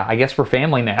 and yeah, I guess we're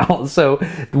family now. So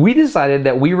we decided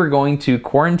that we were going to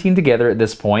quarantine together at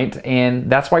this point, and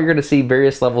that's why you're going to see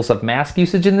various levels of mask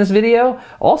usage in this video.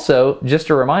 Also, just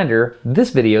a reminder, this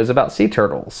video is about sea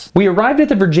turtles. We arrived at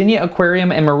the Virginia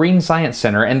Aquarium and Marine Science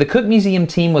Center, and the Cook Museum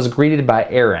team was greeted by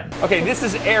Erin. Okay, this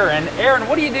is Erin. Erin,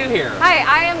 what do you do here? Hi,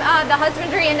 I am the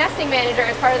husbandry and nesting manager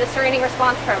as part of the Stranding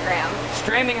response program.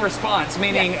 Stranding response,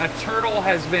 meaning Yes. a turtle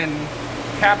has been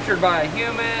captured by a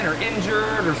human or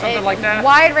injured or something like that?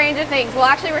 Wide range of things. We'll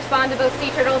actually respond to both sea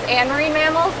turtles and marine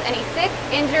mammals. Any sick,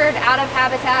 injured, out of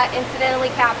habitat, incidentally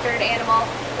captured animal,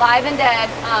 live and dead,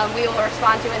 we will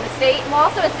respond to in the state. We'll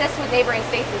also assist with neighboring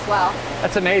states as well.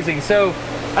 That's amazing. So,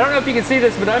 I don't know if you can see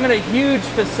this, but I'm in a huge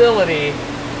facility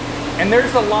and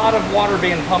there's a lot of water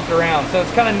being pumped around, so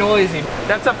it's kind of noisy.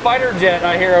 That's a fighter jet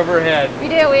I hear overhead. We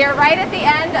do. We are right at the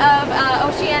end of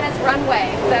Oceana's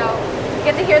runway, so you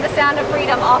get to hear the sound of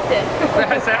freedom often.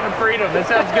 Sound of freedom. That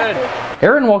sounds good.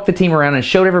 Erin walked the team around and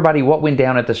showed everybody what went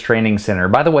down at the Stranding Center.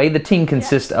 By the way, the team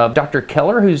consists of Dr.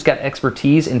 Keller, who's got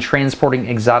expertise in transporting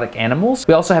exotic animals.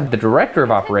 We also have the Director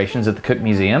of Operations at the Cook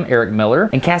Museum, Eric Miller,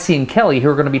 and Cassie and Kelly, who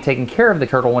are going to be taking care of the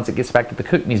turtle once it gets back to the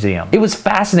Cook Museum. It was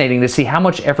fascinating to see how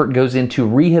much effort goes into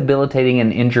rehabilitating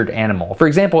an injured animal. For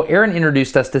example, Erin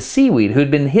introduced us to Seaweed, who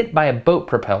had been hit by a boat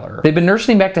propeller. They've been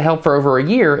nursing him back to health for over a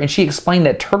year, and she explained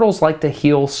that turtles like to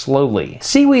heal slowly.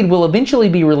 Seaweed will eventually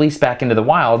be released back into the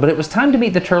wild, but it was time to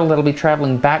meet the turtle that'll be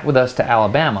traveling back with us to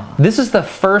Alabama. This is the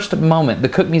first moment the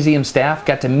Cook Museum staff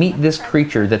got to meet this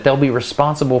creature that they'll be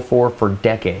responsible for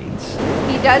decades.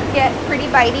 He does get pretty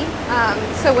bitey,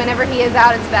 so whenever he is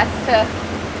out, it's best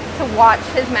to watch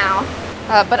his mouth.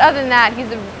 But other than that,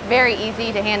 he's a very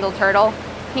easy to handle turtle.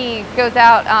 He goes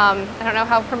out, I don't know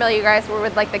how familiar you guys were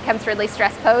with like the Kemp's Ridley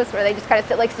stress pose where they just kind of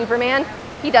sit like Superman.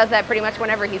 He does that pretty much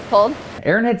whenever he's pulled.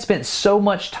 Erin had spent so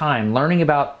much time learning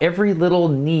about every little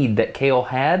need that Kale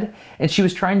had, and she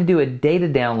was trying to do a data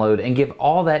download and give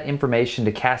all that information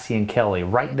to Cassie and Kelly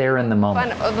right there in the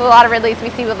moment. A lot of Ridleys we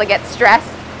see will get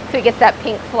stressed, so he gets that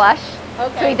pink flush.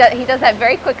 Okay. So he does that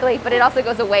very quickly, but it also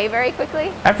goes away very quickly.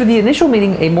 After the initial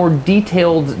meeting, a more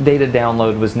detailed data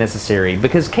download was necessary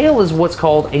because Kale is what's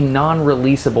called a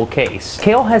non-releasable case.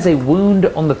 Kale has a wound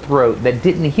on the throat that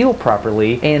didn't heal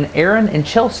properly, and Erin and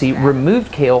Chelsea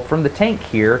removed Kale from the tank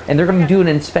here, and they're going to do an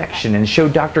inspection and show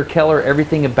Dr. Keller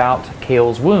everything about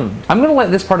Kale's wound. I'm going to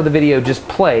let this part of the video just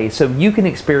play so you can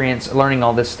experience learning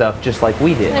all this stuff just like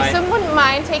we did. And if someone wouldn't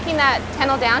mind taking that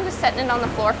kennel down, just setting it on the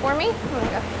floor for me.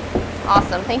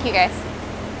 Awesome, thank you guys.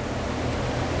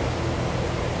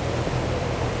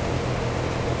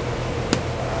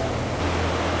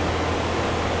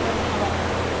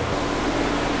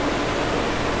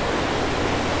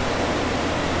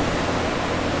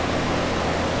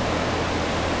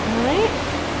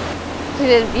 To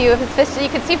the view of his fist, you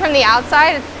can see from the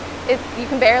outside, you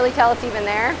can barely tell it's even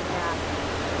there.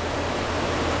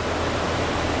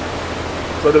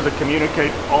 So does it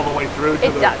communicate all the way through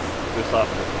to the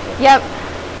esophagus? Yep.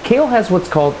 Kale has what's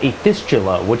called a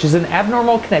fistula, which is an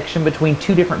abnormal connection between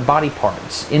two different body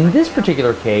parts. In this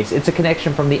particular case, it's a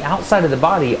connection from the outside of the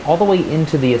body all the way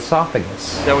into the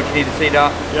esophagus. Is that what you need to see,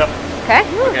 Doc? Yep. Okay.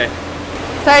 Okay.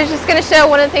 So I was just going to show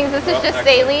one of the things. This is just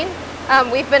saline.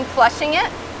 We've been flushing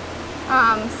it.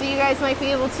 So you guys might be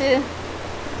able to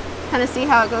kind of see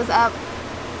how it goes up.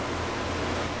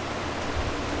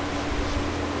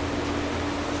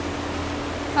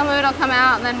 Some of it will come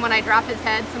out, and then when I drop his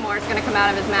head, some more is going to come out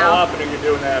of his mouth. How often are you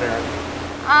doing that,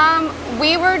 Erin?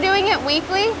 We were doing it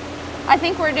weekly. I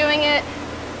think we're doing it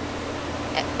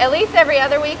at least every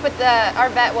other week, but our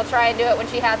vet will try and do it when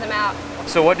she has him out.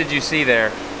 So what did you see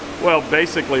there? Well,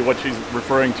 basically what she's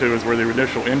referring to is where the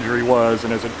initial injury was,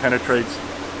 and as it penetrates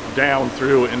down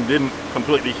through and didn't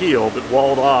completely heal, but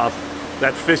walled off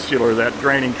that fistula, that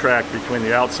draining tract between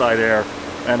the outside air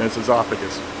and his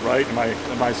esophagus, right?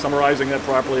 Am I summarizing that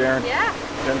properly, Erin? Yeah.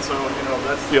 And so,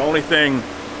 that's the only thing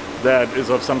that is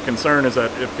of some concern, is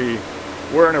that if he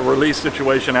were in a release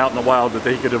situation out in the wild,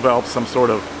 that he could develop some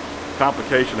sort of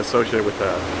complication associated with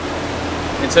that.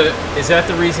 And so is that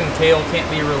the reason Kale can't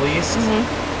be released?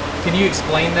 Mm-hmm. Can you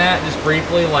explain that just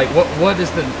briefly? Like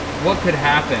what could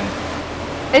happen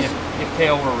if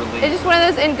Kale were released? It's just one of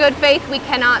those, in good faith, we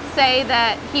cannot say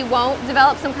that he won't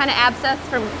develop some kind of abscess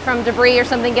from debris or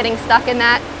something getting stuck in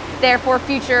that, therefore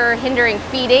future hindering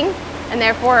feeding, and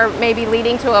therefore maybe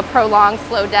leading to a prolonged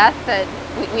slow death that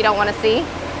we don't want to see.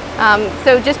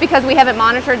 So just because we haven't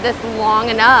monitored this long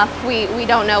enough, we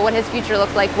don't know what his future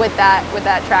looks like with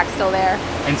that track still there.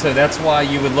 And so that's why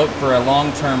you would look for a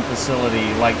long-term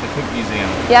facility like the Cook Museum.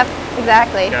 Yep,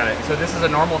 exactly. Got it. So this is a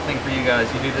normal thing for you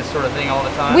guys. You do this sort of thing all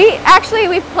the time?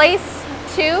 We've placed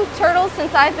 2 turtles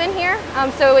since I've been here,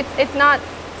 so it's not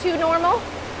too normal.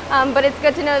 But it's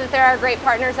good to know that there are great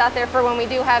partners out there for when we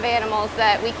do have animals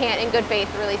that we can't, in good faith,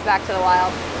 release back to the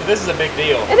wild. So this is a big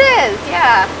deal. It is,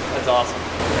 yeah. That's awesome.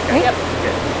 Okay. Yep.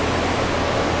 Okay.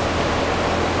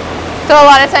 So a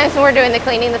lot of times when we're doing the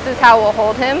cleaning, this is how we'll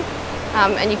hold him.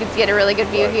 And you can get a really good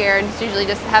view here, and it's usually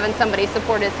just having somebody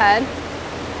support his head.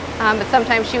 But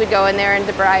sometimes she would go in there and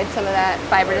debride some of that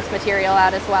fibrous material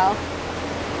out as well.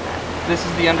 This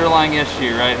is the underlying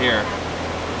issue right here.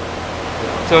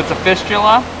 So it's a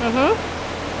fistula? Mm-hmm.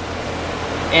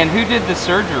 And who did the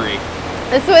surgery?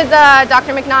 This was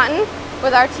Dr. McNaughton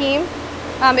with our team.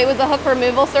 It was a hook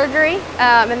removal surgery,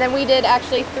 and then we did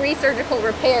actually 3 surgical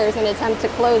repairs in an attempt to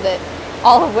close it,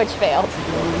 all of which failed.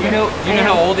 Do you know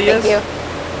how old he is? Thank you.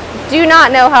 Do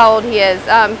not know how old he is.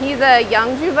 He's a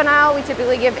young juvenile. We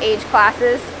typically give age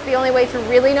classes. The only way to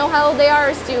really know how old they are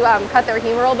is to cut their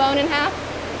humeral bone in half.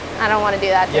 I don't want to do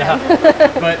that to him.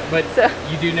 but so,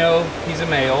 you do know he's a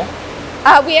male.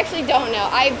 We actually don't know.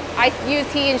 I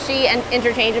use he and she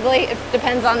interchangeably. It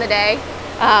depends on the day.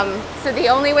 So the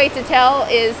only way to tell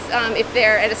is if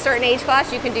they're at a certain age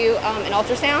class, you can do an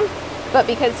ultrasound. But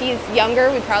because he's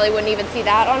younger, we probably wouldn't even see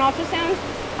that on ultrasound.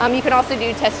 You can also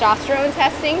do testosterone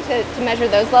testing to measure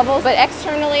those levels. But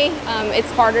externally,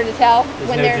 it's harder to tell.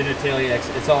 There's no genitalia,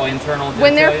 it's all internal genitalia?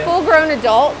 When they're full-grown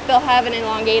adult, they'll have an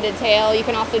elongated tail. You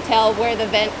can also tell where the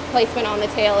vent placement on the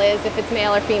tail is, if it's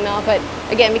male or female. But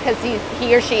again, because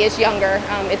he or she is younger,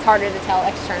 it's harder to tell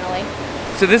externally.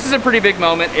 So this is a pretty big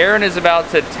moment. Erin is about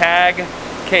to tag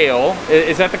Kale.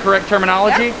 Is that the correct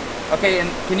terminology? Yeah. Okay, and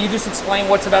can you just explain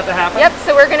what's about to happen? Yep,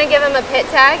 so we're gonna give him a pit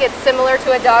tag. It's similar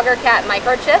to a dog or cat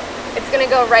microchip. It's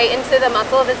gonna go right into the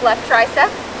muscle of his left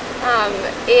tricep.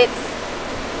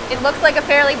 It looks like a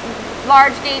fairly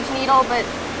large gauge needle, but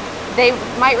they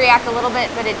might react a little bit,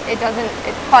 but it doesn't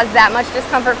cause that much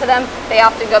discomfort for them. They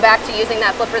often go back to using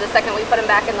that flipper the second we put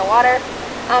them back in the water.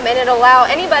 And it'll allow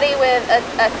anybody with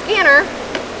a scanner,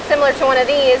 similar to one of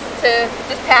these, to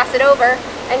just pass it over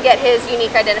and get his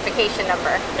unique identification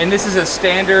number. And this is a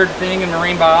standard thing in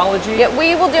marine biology? Yeah,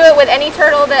 we will do it with any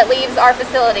turtle that leaves our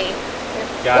facility.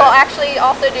 We'll actually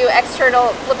also do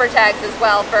ex-turtle flipper tags as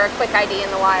well for a quick ID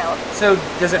in the wild. So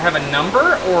does it have a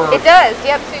number or? It does,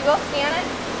 yep. So you will scan it.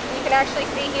 You can actually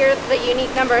see here the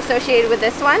unique number associated with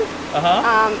this one.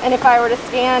 And if I were to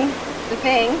scan the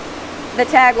thing, the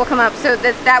tag will come up. So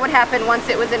that would happen once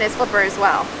it was in his flipper as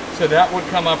well. So that would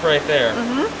come up right there.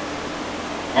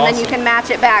 And then you can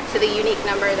match it back to the unique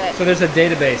number that... So there's a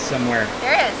database somewhere.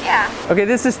 There is, yeah. Okay,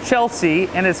 this is Chelsea,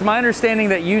 and it's my understanding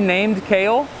that you named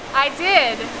Kale. I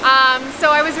did. So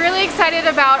I was really excited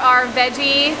about our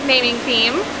veggie naming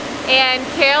theme, and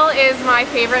kale is my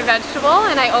favorite vegetable,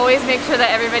 and I always make sure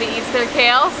that everybody eats their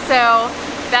kale. So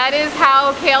that is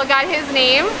how kale got his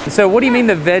name. So what do you mean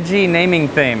the veggie naming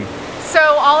theme? So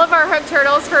all of our hook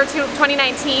turtles for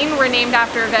 2019 were named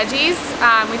after veggies.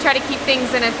 We try to keep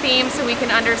things in a theme so we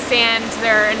can understand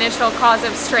their initial cause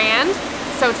of strand.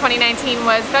 So 2019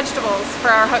 was vegetables for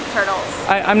our hook turtles.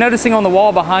 I'm noticing on the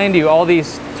wall behind you all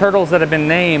these turtles that have been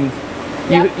named.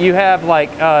 Yep. You have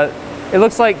like, it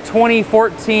looks like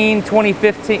 2014,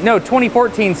 2015, no,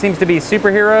 2014 seems to be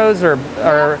superheroes or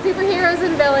superheroes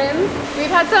and villains. We've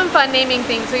had some fun naming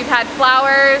things. We've had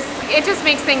flowers. It just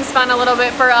makes things fun a little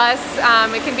bit for us.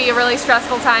 It can be a really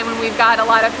stressful time when we've got a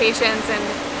lot of patients, and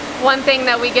one thing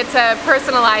that we get to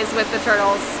personalize with the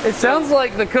turtles. It sounds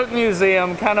like the Cook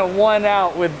Museum kind of won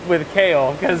out with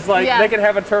kale, because like they could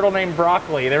have a turtle named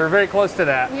Broccoli. They were very close to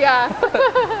that. Yeah.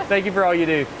 Thank you for all you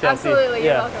do, Chelsea. Absolutely,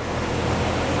 you're welcome.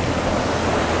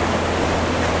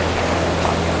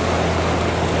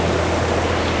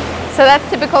 So that's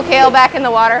typical kale back in the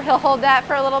water. He'll hold that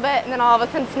for a little bit and then all of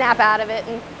a sudden snap out of it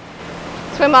and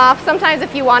swim off. Sometimes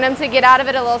if you want him to get out of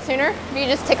it a little sooner, you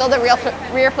just tickle the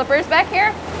rear flippers back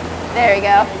here. There you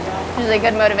go. Usually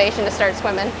good motivation to start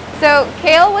swimming. So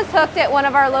Kale was hooked at one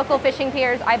of our local fishing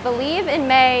piers, I believe in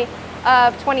May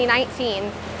of 2019.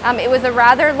 It was a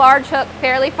rather large hook,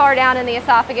 fairly far down in the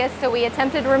esophagus, so we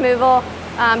attempted removal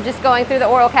just going through the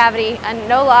oral cavity and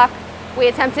no luck. We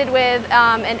attempted with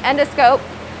an endoscope,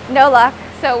 no luck,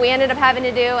 so we ended up having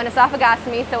to do an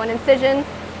esophagostomy, so an incision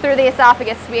through the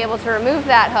esophagus to be able to remove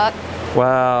that hook.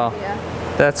 Wow,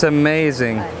 that's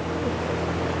amazing.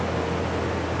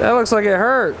 That looks like it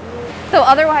hurt. So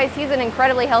otherwise, he's an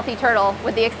incredibly healthy turtle,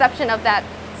 with the exception of that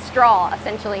straw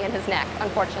essentially in his neck,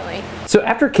 unfortunately. So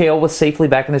after Kale was safely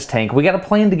back in his tank, we got a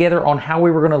plan together on how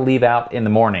we were going to leave out in the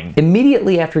morning.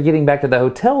 Immediately after getting back to the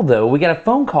hotel though, we got a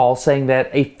phone call saying that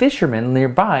a fisherman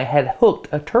nearby had hooked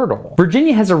a turtle.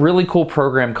 Virginia has a really cool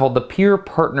program called the Pier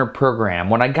Partner Program.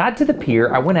 When I got to the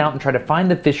pier, I went out and tried to find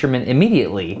the fisherman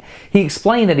immediately. He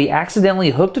explained that he accidentally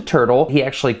hooked a turtle. He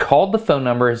actually called the phone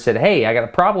number and said, "Hey, I got a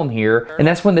problem here." And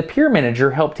that's when the pier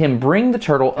manager helped him bring the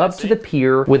turtle up to the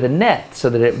pier with a net so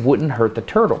that it wouldn't hurt the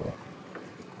turtle.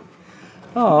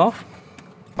 Oh,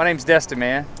 my name's Destin,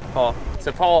 man. Paul.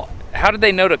 So Paul, how did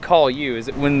they know to call you? Is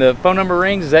it when the phone number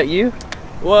rings? Is that you?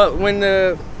 Well, when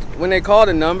they call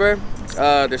the number,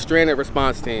 the stranded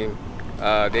response team,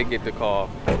 they get the call,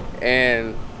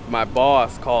 and my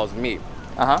boss calls me.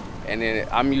 And then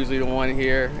I'm usually the one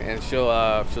here, and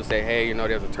she'll say, "Hey, you know,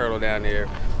 there's a turtle down there.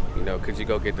 You know, could you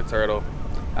go get the turtle?"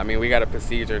 I mean, we got a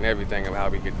procedure and everything of how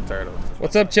we get the turtle.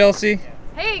 What's up, Chelsea?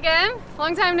 Hey again,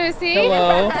 long time no see.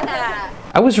 Hello.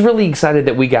 I was really excited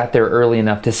that we got there early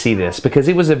enough to see this because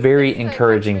it was a very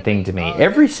encouraging thing to me.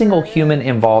 Every single human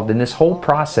involved in this whole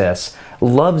process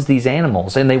loves these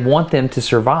animals and they want them to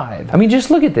survive. I mean,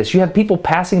 just look at this. You have people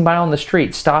passing by on the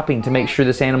street stopping to make sure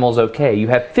this animal's okay. You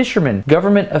have fishermen,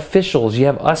 government officials, you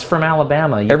have us from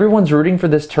Alabama. Everyone's rooting for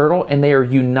this turtle and they are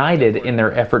united in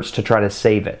their efforts to try to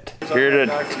save it. Here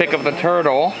to pick up the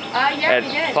turtle at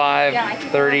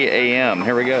 5:30 a.m.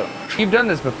 Here we go. You've done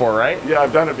this before, right? Yeah,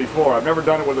 I've done it before. I've never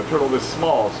done it with a turtle this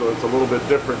small, so it's a little bit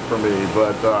different for me.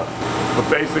 But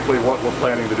basically what we're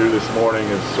planning to do this morning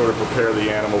is sort of prepare the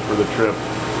animal for the trip.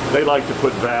 They like to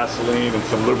put Vaseline and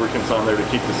some lubricants on there to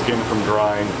keep the skin from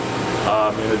drying.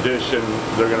 In addition,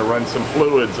 they're going to run some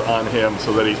fluids on him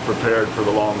so that he's prepared for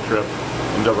the long trip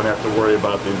and doesn't have to worry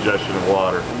about the ingestion of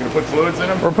water. We're going to put fluids in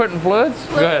him? We're putting fluids?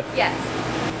 Go ahead. Yes.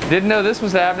 Didn't know this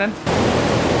was happening.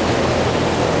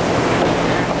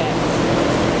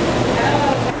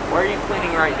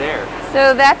 cleaning right there?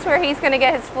 So that's where he's going to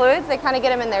get his fluids. They kind of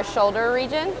get him in their shoulder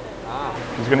region.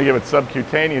 He's going to give it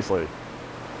subcutaneously.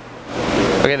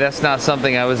 Okay, that's not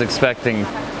something I was expecting.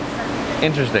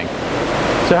 Interesting.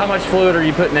 So how much fluid are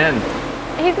you putting in?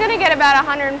 He's going to get about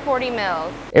 140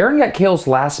 mils. Aaron got Kale's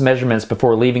last measurements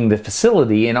before leaving the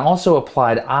facility and also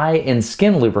applied eye and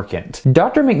skin lubricant.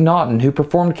 Dr. McNaughton, who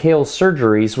performed Kale's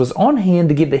surgeries, was on hand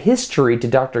to give the history to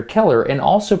Dr. Keller and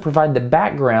also provide the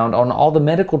background on all the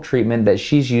medical treatment that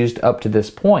she's used up to this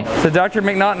point. So Dr.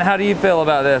 McNaughton, how do you feel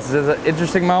about this? Is this an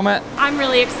interesting moment? I'm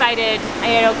really excited.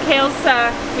 You know, Kale's,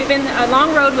 we've been a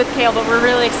long road with Kale, but we're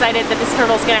really excited that this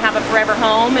turtle's going to have a forever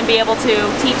home and be able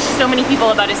to teach so many people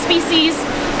about his species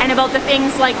and about the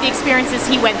things like the experiences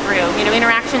he went through. You know,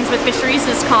 interactions with fisheries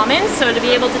is common, so to be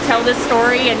able to tell this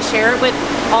story and share it with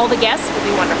all the guests would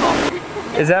be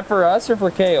wonderful. Is that for us or for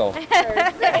Kale?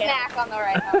 Snack on the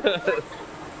right.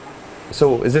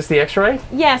 So is this the x-ray?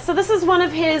 Yeah, so this is one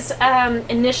of his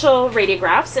initial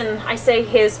radiographs, and I say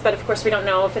his, but of course we don't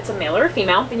know if it's a male or a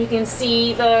female. And you can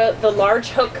see the large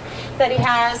hook that he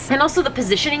has, and also the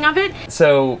positioning of it.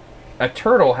 So a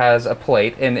turtle has a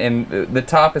plate, and the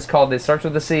top is called, it starts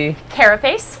with the C?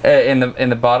 Carapace.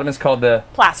 And the bottom is called the?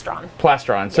 Plastron.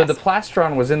 Plastron. So Yes. the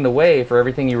plastron was in the way for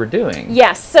everything you were doing.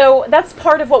 Yes, so that's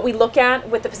part of what we look at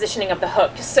with the positioning of the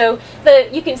hook. So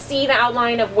you can see the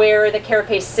outline of where the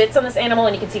carapace sits on this animal,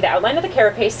 and you can see the outline of the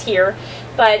carapace here.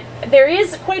 But there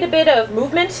is quite a bit of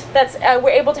movement that's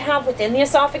we're able to have within the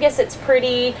esophagus. It's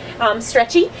pretty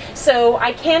stretchy. So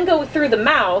I can go through the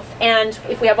mouth, and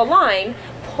if we have a line,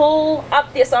 pull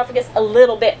up the esophagus a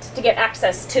little bit to get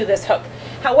access to this hook.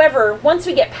 However, once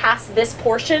we get past this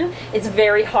portion, it's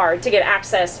very hard to get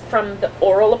access from the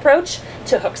oral approach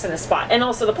to hooks in the spot. And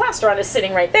also the plastron is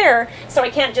sitting right there, so I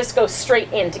can't just go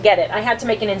straight in to get it. I had to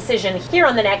make an incision here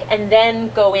on the neck and then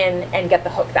go in and get the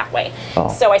hook that way. Oh.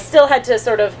 So I still had to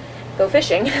sort of go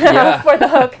fishing for the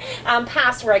hook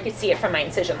past where I could see it from my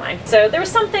incision line. So there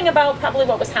was something about probably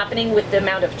what was happening with the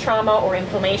amount of trauma or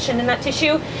inflammation in that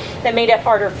tissue that made it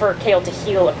harder for Kale to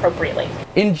heal appropriately.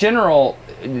 In general,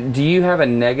 do you have a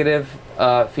negative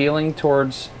feeling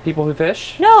towards people who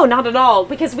fish? No, not at all,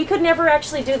 because we could never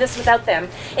actually do this without them.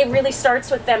 It really starts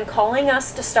with them calling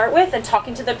us to start with and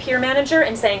talking to the peer manager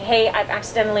and saying, hey, I've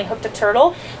accidentally hooked a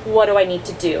turtle. What do I need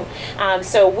to do?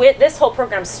 So this whole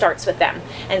program starts with them.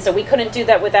 And so we couldn't do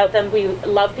that without them. We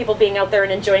love people being out there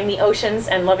and enjoying the oceans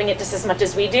and loving it just as much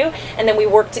as we do. And then we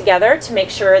work together to make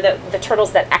sure that the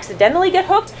turtles that accidentally get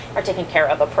hooked are taken care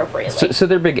of appropriately. So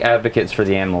they're big advocates for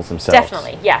the animals themselves?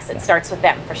 Definitely, yes. It starts with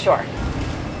them, for sure.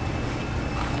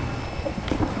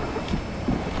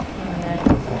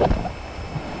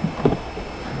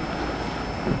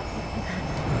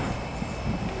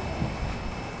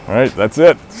 All right, that's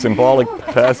it. Symbolic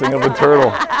passing of a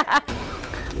turtle.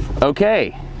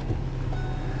 Okay.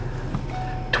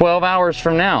 12 hours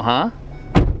from now, huh?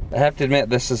 I have to admit,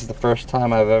 this is the first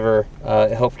time I've ever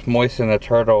helped moisten a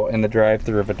turtle in the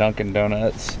drive-thru of a Dunkin'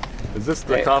 Donuts. Is this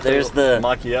the coffee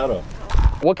macchiato?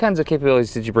 What kinds of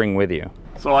capabilities did you bring with you?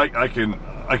 So I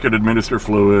could administer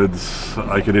fluids,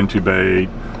 I could intubate,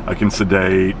 I can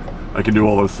sedate, I can do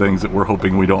all those things that we're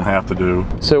hoping we don't have to do.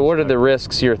 So what are the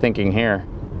risks you're thinking here?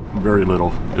 Very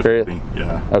little.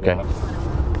 Yeah. Okay.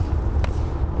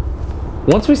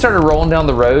 Once we started rolling down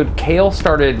the road, Kale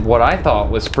started what I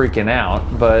thought was freaking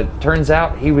out, but turns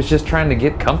out he was just trying to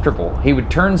get comfortable. He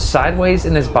would turn sideways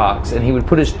in his box and he would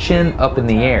put his chin up in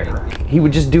the air. He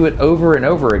would just do it over and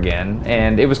over again,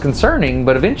 and it was concerning,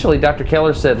 but eventually Dr.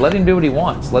 Keller said, let him do what he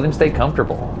wants, let him stay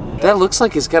comfortable. That looks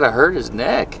like he's gotta hurt his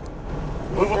neck.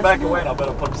 Move him back away and I'll bet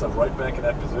I'll put himself right back in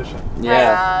that position.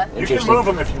 Yeah. You can move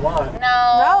him if you want.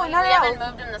 No, we haven't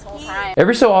moved him this whole time.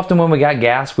 Every so often when we got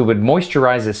gas, we would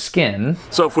moisturize his skin.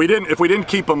 So if we didn't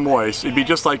keep him moist, it'd be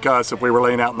just like us if we were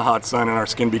laying out in the hot sun and our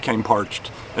skin became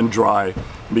parched and dry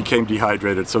and became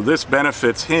dehydrated. So this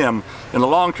benefits him in the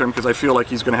long term because I feel like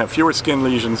he's going to have fewer skin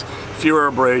lesions, fewer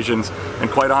abrasions, and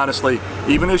quite honestly,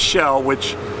 even his shell,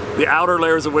 which the outer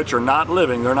layers of which are not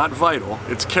living, they're not vital,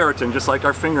 it's keratin just like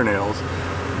our fingernails,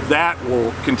 that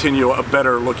will continue a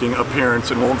better looking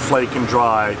appearance and won't flake and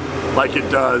dry like it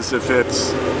does if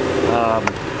it's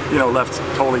left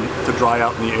totally to dry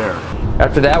out in the air.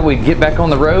 After that, we'd get back on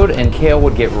the road and Kale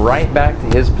would get right back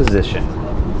to his position.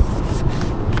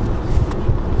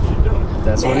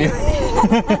 That's what he...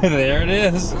 There it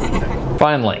is.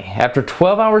 Finally, after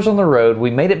 12 hours on the road, we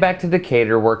made it back to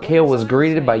Decatur where Kale was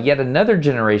greeted by yet another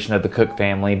generation of the Cook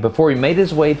family before he made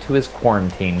his way to his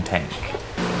quarantine tank.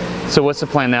 So what's the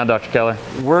plan now, Dr. Keller?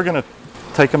 We're going to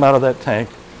take him out of that tank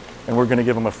and we're going to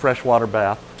give him a freshwater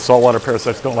bath. Saltwater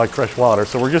parasites don't like fresh water,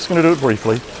 so we're just going to do it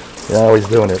briefly. Yeah, he's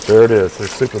doing it. There it is.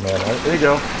 There's Superman. Right, there you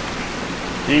go.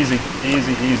 Easy,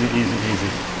 easy, easy, easy, easy.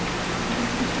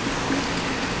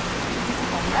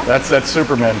 That's that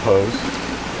Superman pose.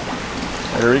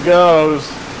 There he goes.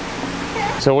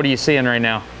 So what are you seeing right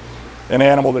now? An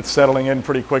animal that's settling in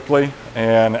pretty quickly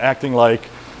and acting like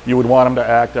you would want him to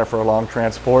act after a long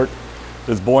transport.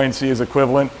 His buoyancy is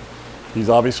equivalent. He's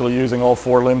obviously using all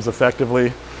 4 limbs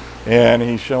effectively, and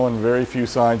he's showing very few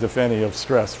signs, if any, of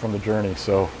stress from the journey.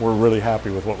 So we're really happy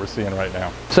with what we're seeing right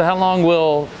now. So how long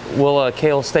will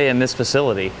Kale stay in this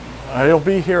facility? He'll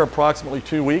be here approximately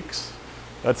 2 weeks.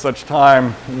 At such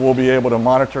time, we'll be able to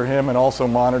monitor him and also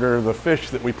monitor the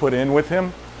fish that we put in with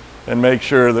him and make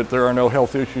sure that there are no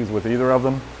health issues with either of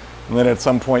them. And then at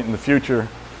some point in the future,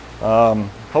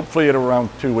 hopefully at around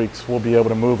 2 weeks, we'll be able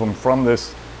to move him from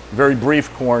this very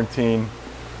brief quarantine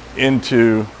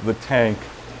into the tank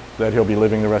that he'll be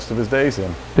living the rest of his days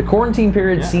in. The quarantine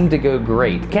period seemed to go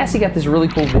great. Cassie got this really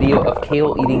cool video of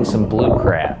Kale eating some blue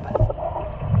crab.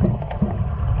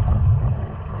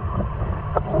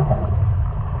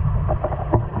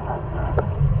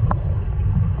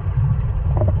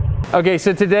 Okay,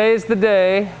 so today is the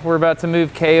day. We're about to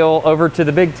move Kale over to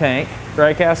the big tank.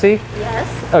 Right, Cassie?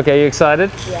 Yes. Okay, you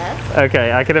excited? Yes.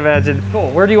 Okay, I can imagine.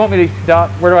 Cool. Where do you want me to, Dot?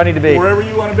 Where do I need to be? Wherever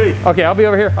you want to be. Okay, I'll be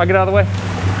over here. I'll get out of the way.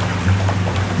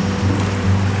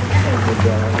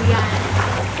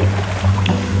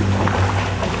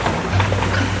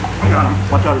 Got him.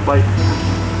 Watch out, he's biting.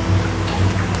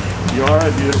 You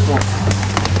alright? Beautiful.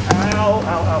 Ow,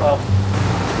 ow, ow, ow.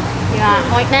 You want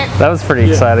ointment? That was pretty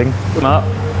exciting. Come up.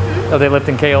 Are they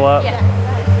lifting Kale up? Yeah.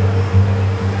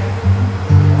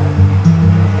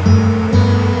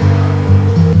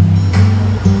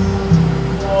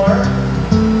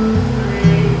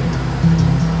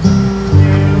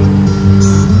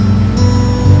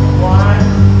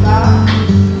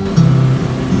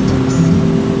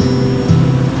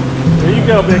 There you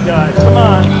go, big guy. Come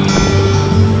on.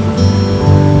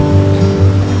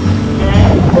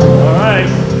 All right.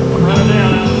 Run it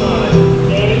down outside.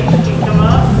 Okay, you come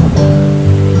up.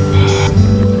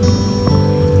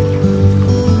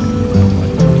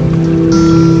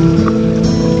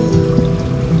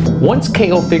 Once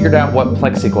Kale figured out what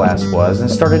plexiglass was and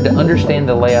started to understand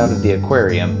the layout of the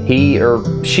aquarium, he or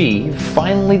she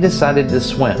finally decided to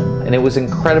swim, and it was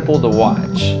incredible to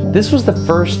watch. This was the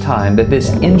first time that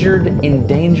this injured,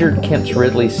 endangered Kemp's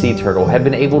Ridley sea turtle had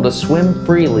been able to swim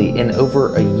freely in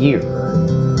over a year.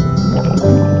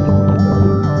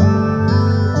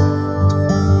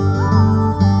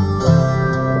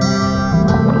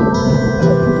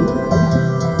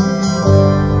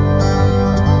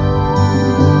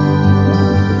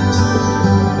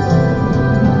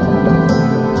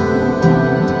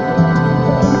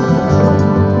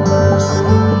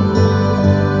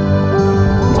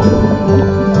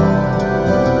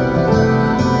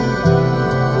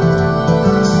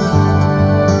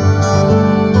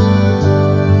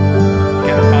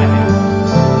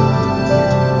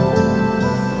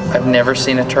 I've never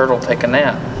seen a turtle take a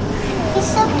nap. He's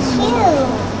so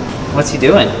cute. What's he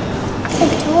doing? He's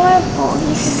adorable.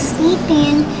 He's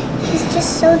sleeping. He's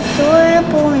just so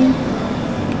adorable and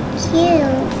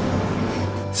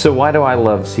cute. So why do I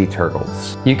love sea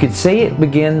turtles? You could say it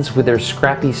begins with their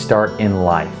scrappy start in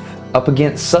life, up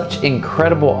against such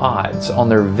incredible odds on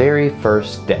their very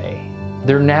first day.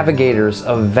 They're navigators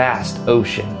of vast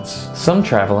oceans, some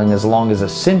traveling as long as a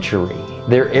century.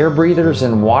 They're air breathers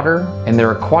in water, and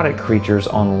they're aquatic creatures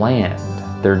on land.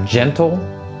 They're gentle,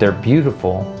 they're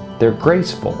beautiful, they're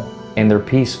graceful, and they're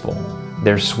peaceful.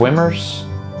 They're swimmers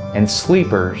and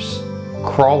sleepers,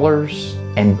 crawlers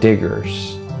and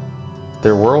diggers.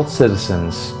 They're world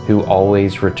citizens who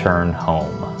always return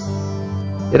home.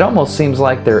 It almost seems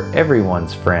like they're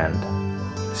everyone's friend.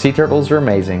 Sea turtles are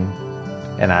amazing,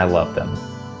 and I love them.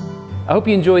 I hope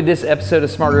you enjoyed this episode of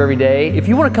Smarter Every Day. If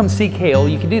you want to come see Kale,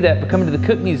 you can do that by coming to the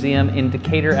Cook Museum in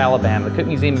Decatur, Alabama, the Cook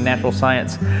Museum of Natural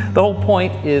Science. The whole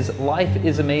point is life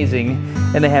is amazing,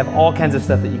 and they have all kinds of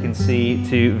stuff that you can see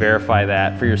to verify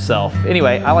that for yourself.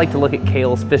 Anyway, I like to look at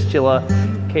Kale's fistula.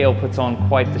 Kale puts on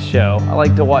quite the show. I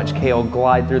like to watch Kale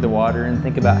glide through the water and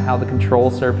think about how the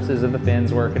control surfaces of the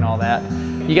fins work and all that.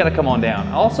 You got to come on down.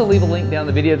 I'll also leave a link down in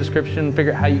the video description,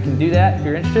 figure out how you can do that if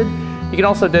you're interested. You can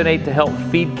also donate to help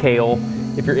feed Kale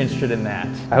if you're interested in that.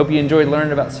 I hope you enjoyed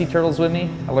learning about sea turtles with me.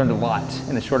 I learned a lot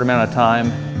in a short amount of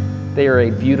time. They are a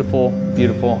beautiful,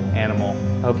 beautiful animal.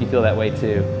 I hope you feel that way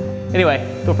too.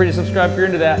 Anyway, feel free to subscribe if you're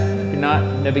into that. If you're not,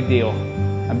 no big deal.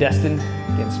 I'm Destin,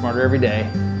 getting smarter every day.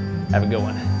 Have a good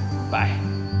one. Bye.